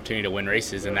a good opportunity to win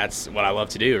races, and that's what I love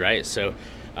to do, right? So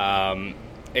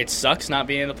it sucks not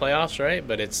being in the playoffs, right?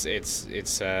 But it's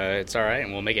all right,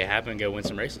 and we'll make it happen and go win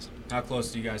some races. How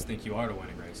close do you guys think you are to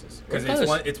winning races? Because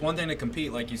it's one thing to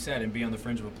compete, like you said, and be on the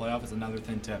fringe of a playoff. It's another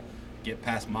thing to get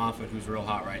past Moffitt, who's real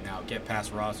hot right now, get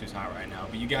past Ross, who's hot right now.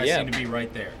 But you guys seem to be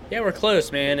right there. Yeah, we're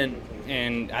close, man.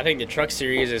 And I think the Truck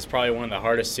Series is probably one of the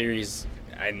hardest series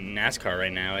in NASCAR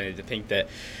right now. And I think that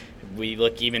we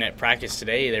look even at practice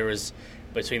today, there was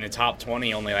between the top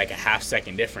 20 only like a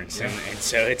half-second difference. Yeah. And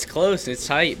so it's close, it's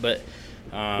tight, but,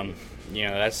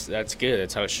 that's good.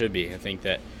 That's how it should be. I think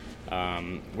that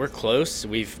we're close.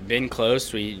 We've been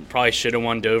close. We probably should have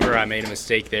won Dover. I made a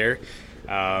mistake there.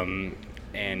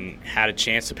 And had a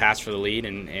chance to pass for the lead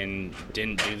and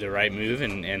didn't do the right move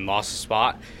and lost a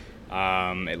spot.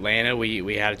 Atlanta,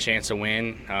 we had a chance to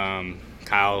win.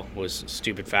 Kyle was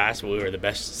stupid fast, but we were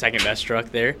the second best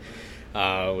truck there,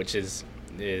 which is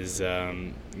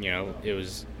it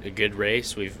was a good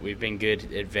race. We've been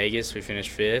good at Vegas. We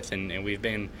finished 5th, and we've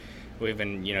been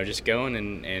just going,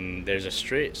 and there's a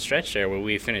stretch there where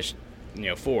we finished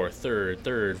 4th,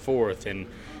 3rd, 4th, and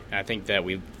I think that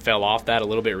we fell off that a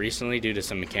little bit recently due to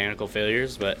some mechanical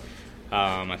failures, but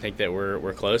I think that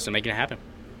we're close to making it happen.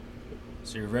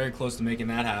 So you're very close to making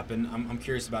that happen. I'm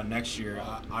curious about next year.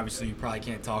 Obviously, you probably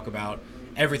can't talk about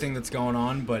everything that's going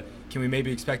on, but can we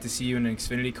maybe expect to see you in an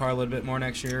Xfinity car a little bit more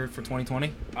next year for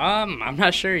 2020? I'm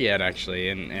not sure yet, actually,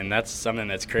 and that's something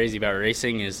that's crazy about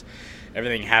racing, is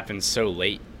everything happens so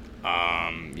late.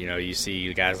 You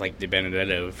see guys like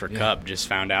DiBenedetto for Cup just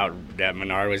found out that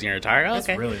Menard was going to retire. That's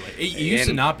really late. It used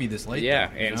to not be this late. Yeah,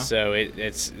 though, and so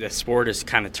it's the sport has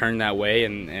kind of turned that way,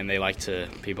 and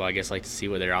people like to see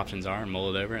what their options are and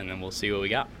mull it over, and then we'll see what we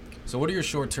got. So what are your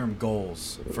short-term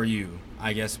goals for you?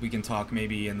 I guess we can talk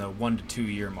maybe in the 1 to 2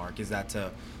 year mark. Is that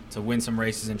to win some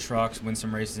races in trucks, win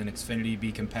some races in Xfinity,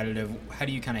 be competitive? How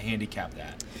do you kind of handicap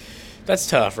that? That's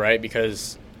tough, right?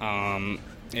 Because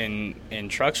in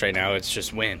trucks right now, it's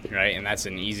just win, right? And that's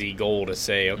an easy goal to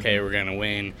say, okay, we're going to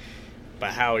win.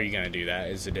 But how are you going to do that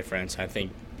is the difference. I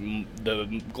think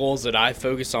the goals that I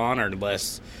focus on are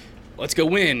less, let's go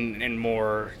win, and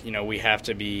more, we have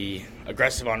to be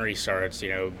aggressive on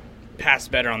restarts, pass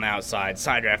better on the outside,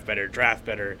 side draft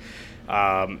better,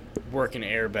 work in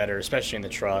air better, especially in the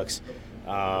trucks.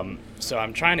 So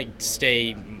I'm trying to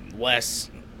stay less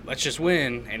let's just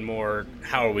win, and more,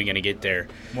 how are we going to get there?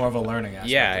 More of a learning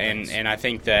aspect. Yeah, and I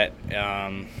think that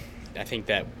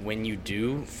when you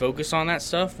do focus on that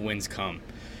stuff, wins come.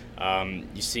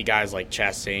 You see guys like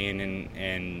Chastain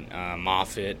and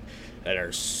Moffitt that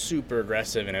are super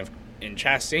aggressive, and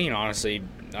Chastain honestly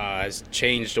has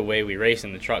changed the way we race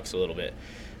in the trucks a little bit.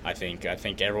 I think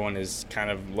everyone is kind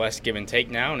of less give and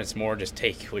take now, and it's more just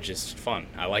take, which is fun.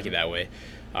 I like it that way.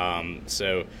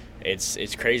 So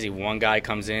it's crazy. One guy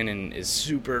comes in and is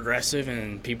super aggressive,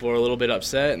 and people are a little bit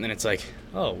upset, and then it's like,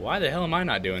 oh, why the hell am I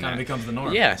not doing that? Kind of becomes the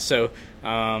norm. Yeah. So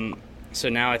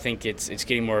now I think it's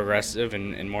getting more aggressive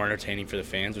and more entertaining for the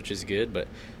fans, which is good. But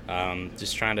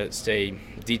just trying to stay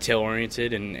detail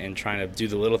oriented and trying to do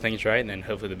the little things right, and then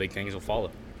hopefully the big things will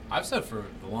follow. I've said for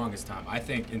the longest time, I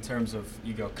think in terms of,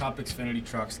 you go Cup, Xfinity,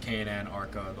 Trucks, K&N,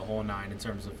 ARCA, the whole nine, in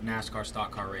terms of NASCAR,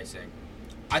 stock car racing,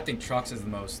 I think Trucks is the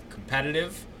most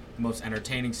competitive, the most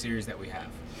entertaining series that we have.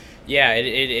 Yeah,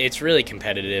 it's really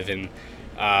competitive, and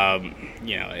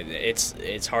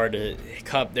it's hard to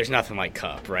Cup. There's nothing like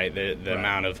Cup, right? The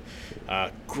amount of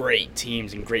great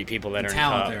teams and great people that are in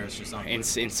Cup, there is just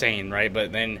insane, right?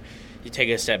 But then you take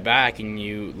a step back and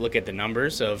you look at the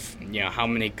numbers of how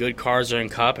many good cars are in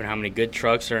Cup and how many good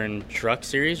trucks are in Truck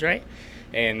Series, right?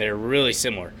 And they're really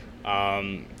similar.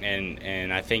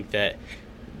 And I think that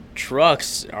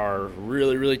trucks are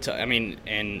really, really tough. I mean,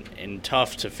 and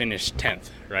tough to finish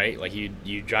 10th, right? Like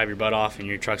you drive your butt off and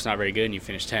your truck's not very good and you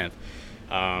finish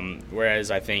 10th. Whereas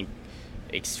I think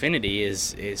Xfinity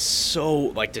is so,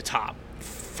 like, the top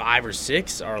 5 or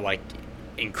 6 are like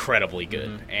incredibly good.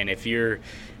 Mm-hmm. And if you're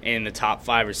in the top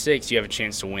 5 or 6, you have a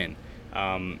chance to win,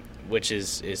 which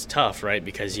is tough, right?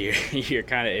 Because you're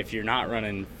kind of, if you're not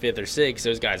running 5th or 6th,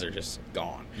 those guys are just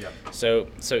gone. Yep. So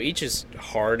each is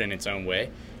hard in its own way,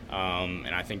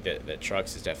 and I think that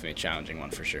trucks is definitely a challenging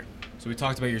one for sure. So we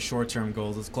talked about your short-term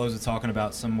goals. Let's close with talking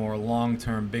about some more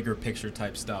long-term, bigger picture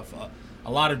type stuff.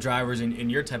 A lot of drivers in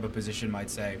your type of position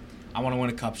might say, I want to win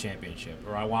a Cup championship,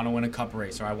 or I want to win a Cup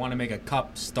race, or I want to make a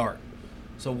Cup start.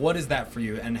 So what is that for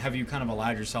you, and have you kind of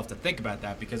allowed yourself to think about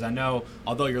that? Because I know,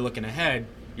 although you're looking ahead,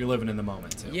 you're living in the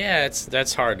moment too. Yeah,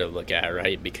 that's hard to look at,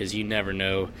 right? Because you never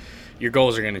know. Your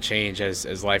goals are going to change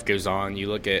as life goes on. You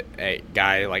look at a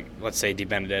guy like, let's say,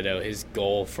 DiBenedetto, his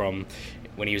goal from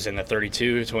when he was in the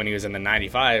 32 to when he was in the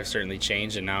 95 certainly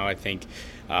changed, and now I think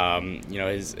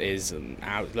his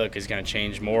outlook is going to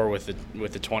change more with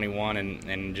the 21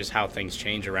 and just how things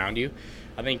change around you.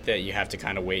 I think that you have to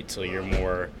kind of wait till you're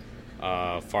more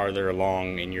farther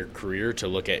along in your career to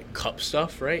look at Cup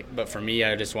stuff, right? But for me,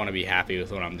 I just want to be happy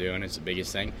with what I'm doing. It's the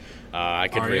biggest thing. I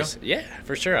could race. Yeah,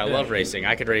 for sure. I love racing.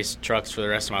 I could race trucks for the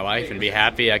rest of my life and be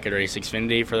happy. I could race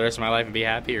Xfinity for the rest of my life and be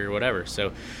happy, or whatever.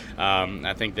 So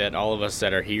I think that all of us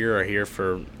that are here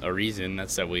for a reason.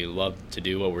 That's that we love to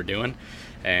do what we're doing,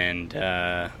 and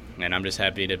I'm just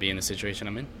happy to be in the situation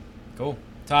I'm in. Cool.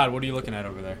 Todd, what are you looking at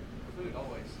over there?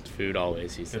 Food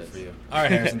always, he says. Good for you. All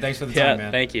right, Harrison, thanks for the time,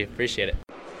 man. Thank you. Appreciate it.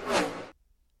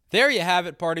 There you have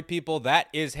it, party people. That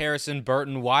is Harrison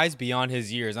Burton, wise beyond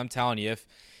his years. I'm telling you,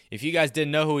 if you guys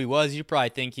didn't know who he was, you probably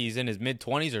think he's in his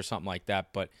mid-20s or something like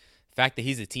that. But the fact that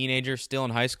he's a teenager, still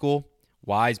in high school,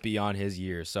 wise beyond his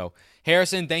years. So,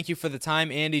 Harrison, thank you for the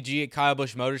time. Andy G at Kyle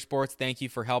Busch Motorsports, thank you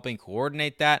for helping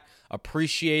coordinate that.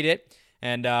 Appreciate it.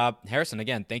 And Harrison,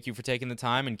 again, thank you for taking the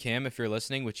time. And Kim, if you're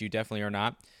listening, which you definitely are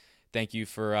not, thank you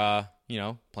for,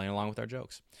 playing along with our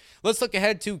jokes. Let's look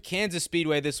ahead to Kansas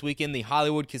Speedway this weekend, the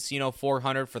Hollywood Casino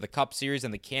 400 for the Cup Series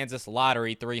and the Kansas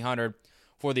Lottery 300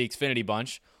 for the Xfinity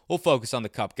Bunch. We'll focus on the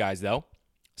Cup guys, though.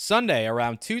 Sunday,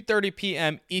 around 2:30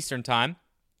 p.m. Eastern Time,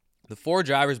 the 4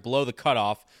 drivers below the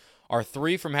cutoff are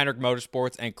 3 from Hendrick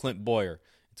Motorsports and Clint Boyer.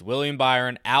 It's William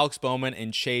Byron, Alex Bowman,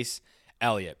 and Chase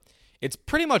Elliott. It's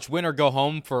pretty much win or go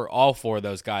home for all 4 of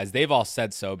those guys. They've all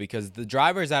said so because the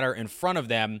drivers that are in front of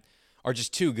them are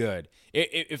just too good.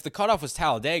 If the cutoff was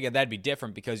Talladega, that'd be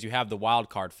different because you have the wild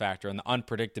card factor and the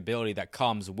unpredictability that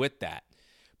comes with that.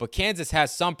 But Kansas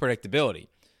has some predictability.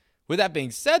 With that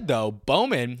being said, though,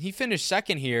 Bowman, he finished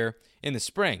second here in the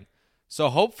spring. So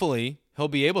hopefully he'll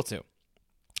be able to.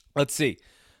 Let's see.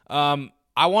 I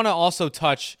want to also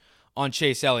touch on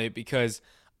Chase Elliott because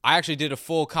I actually did a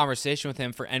full conversation with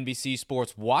him for NBC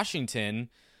Sports Washington.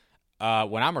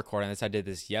 When I'm recording this, I did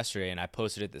this yesterday, and I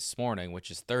posted it this morning, which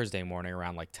is Thursday morning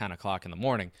around like 10 o'clock in the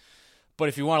morning. But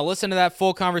if you want to listen to that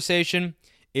full conversation,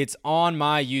 it's on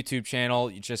my YouTube channel.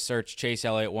 You just search Chase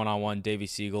Elliott one-on-one Davey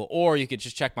Siegel, or you could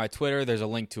just check my Twitter. There's a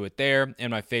link to it there, and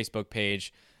my Facebook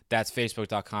page. That's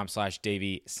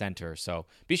facebook.com/Davey Center. So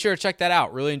be sure to check that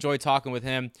out. Really enjoyed talking with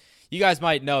him. You guys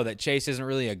might know that Chase isn't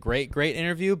really a great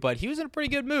interview, but he was in a pretty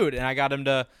good mood, and I got him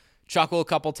to chuckle a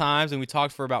couple times, and we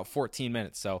talked for about 14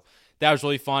 minutes. So that was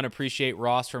really fun. Appreciate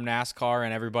Ross from NASCAR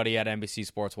and everybody at NBC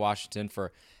Sports Washington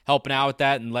for helping out with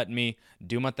that and letting me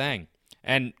do my thing.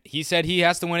 And he said he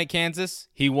has to win at Kansas.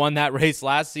 He won that race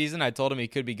last season. I told him he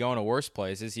could be going to worse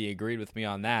places. He agreed with me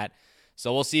on that.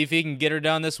 So we'll see if he can get her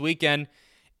done this weekend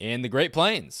in the Great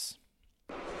Plains.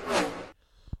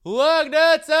 Lug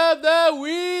Nuts of the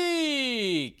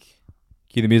Week.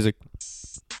 Cue the music.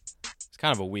 It's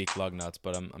kind of a weak Lug Nuts,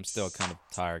 but I'm still kind of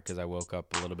tired because I woke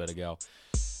up a little bit ago.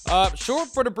 Short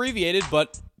but abbreviated,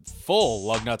 but full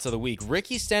Lug Nuts of the Week.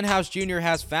 Ricky Stenhouse Jr.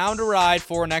 has found a ride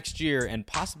for next year and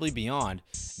possibly beyond.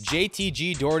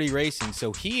 JTG Doherty Racing.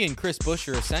 So he and Chris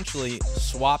Buescher essentially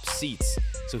swap seats.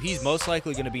 So he's most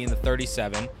likely going to be in the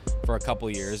 37 for a couple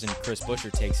years, and Chris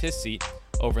Buescher takes his seat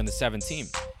over in the 17.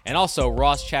 And also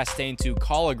Ross Chastain to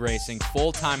Colleague Racing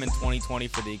full-time in 2020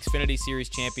 for the Xfinity Series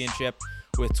Championship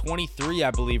with 23,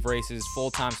 I believe, races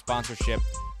full-time sponsorship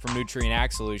from Nutrient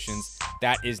Ag Solutions.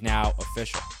 That is now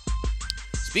official.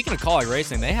 Speaking of Colleague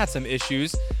Racing, they had some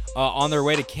issues on their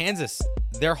way to Kansas.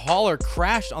 Their hauler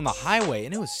crashed on the highway,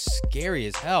 and it was scary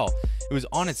as hell. It was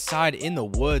on its side in the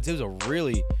woods. It was a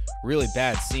really, really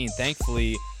bad scene.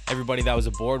 Thankfully, everybody that was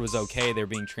aboard was okay. They're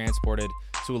being transported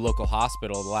to a local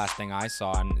hospital, the last thing I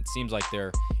saw, and it seems like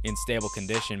they're in stable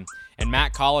condition. And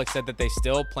Matt Collick said that they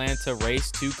still plan to race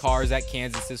 2 cars at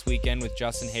Kansas this weekend with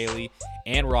Justin Haley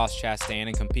and Ross Chastain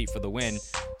and compete for the win.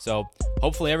 So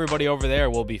hopefully everybody over there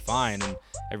will be fine, and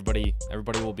everybody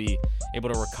will be able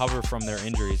to recover from their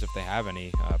injuries if they have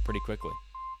any pretty quickly.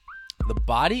 The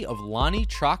body of Lonnie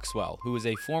Troxwell, who is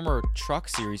a former Truck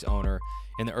Series owner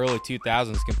in the early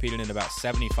 2000s, competed in about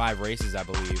 75 races, I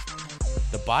believe.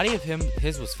 The body of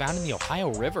his was found in the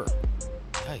Ohio River.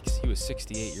 Yikes, he was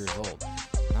 68 years old.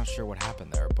 Not sure what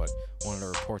happened there, but wanted to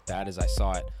report that as I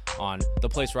saw it on the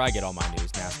place where I get all my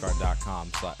news,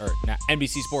 NASCAR.com, or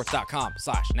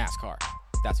NBCSports.com/NASCAR.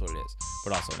 That's what it is,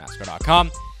 but also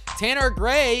NASCAR.com. Tanner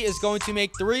Gray is going to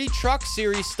make 3 Truck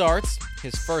Series starts.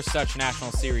 His first such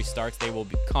National Series starts. They will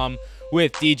come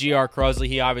with DGR Crosley.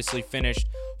 He obviously finished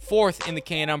 4th in the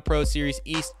K&N Pro Series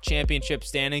East Championship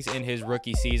standings in his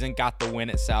rookie season. Got the win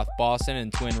at South Boston in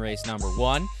twin race number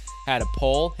 1. Had a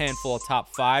pole, handful of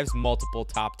top 5s, multiple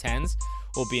top 10s.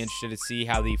 We'll be interested to see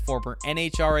how the former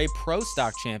NHRA Pro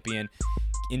Stock champion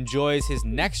enjoys his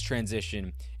next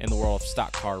transition in the world of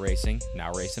stock car racing,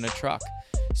 now racing a truck.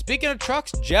 Speaking of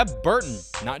trucks, Jeb Burton,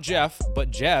 not Jeff,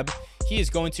 but Jeb, he is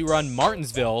going to run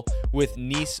Martinsville with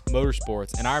Nice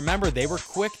Motorsports. And I remember they were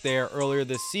quick there earlier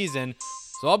this season,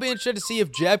 so I'll be interested to see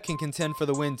if Jeb can contend for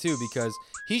the win too, because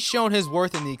he's shown his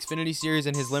worth in the Xfinity Series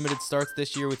and his limited starts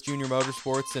this year with Junior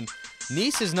Motorsports, and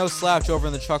Nice is no slouch over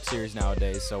in the Truck Series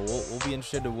nowadays, so we'll be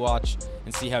interested to watch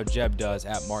and see how Jeb does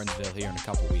at Martinsville here in a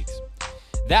couple weeks.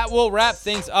 That will wrap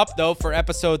things up, though, for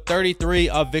episode 33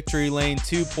 of Victory Lane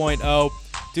 2.0.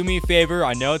 Do me a favor.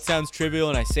 I know it sounds trivial,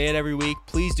 and I say it every week.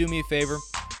 Please do me a favor.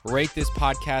 Rate this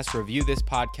podcast, review this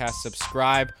podcast,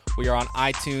 subscribe. We are on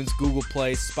iTunes, Google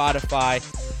Play, Spotify,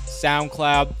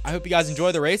 SoundCloud. I hope you guys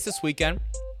enjoy the race this weekend.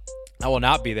 I will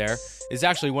not be there. It's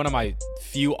actually one of my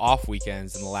few off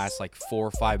weekends in the last 4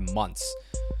 or 5 months,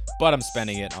 but I'm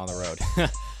spending it on the road.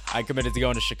 I committed to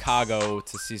going to Chicago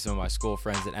to see some of my school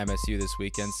friends at MSU this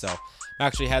weekend, so I'm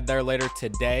actually head there later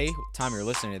today. Time you're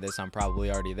listening to this, I'm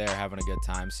probably already there having a good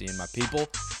time seeing my people.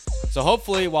 So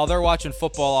hopefully while they're watching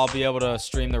football, I'll be able to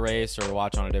stream the race or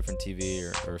watch on a different TV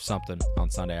or something on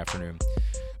Sunday afternoon.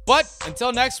 But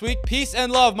until next week, peace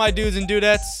and love, my dudes and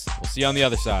dudettes. We'll see you on the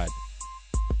other side.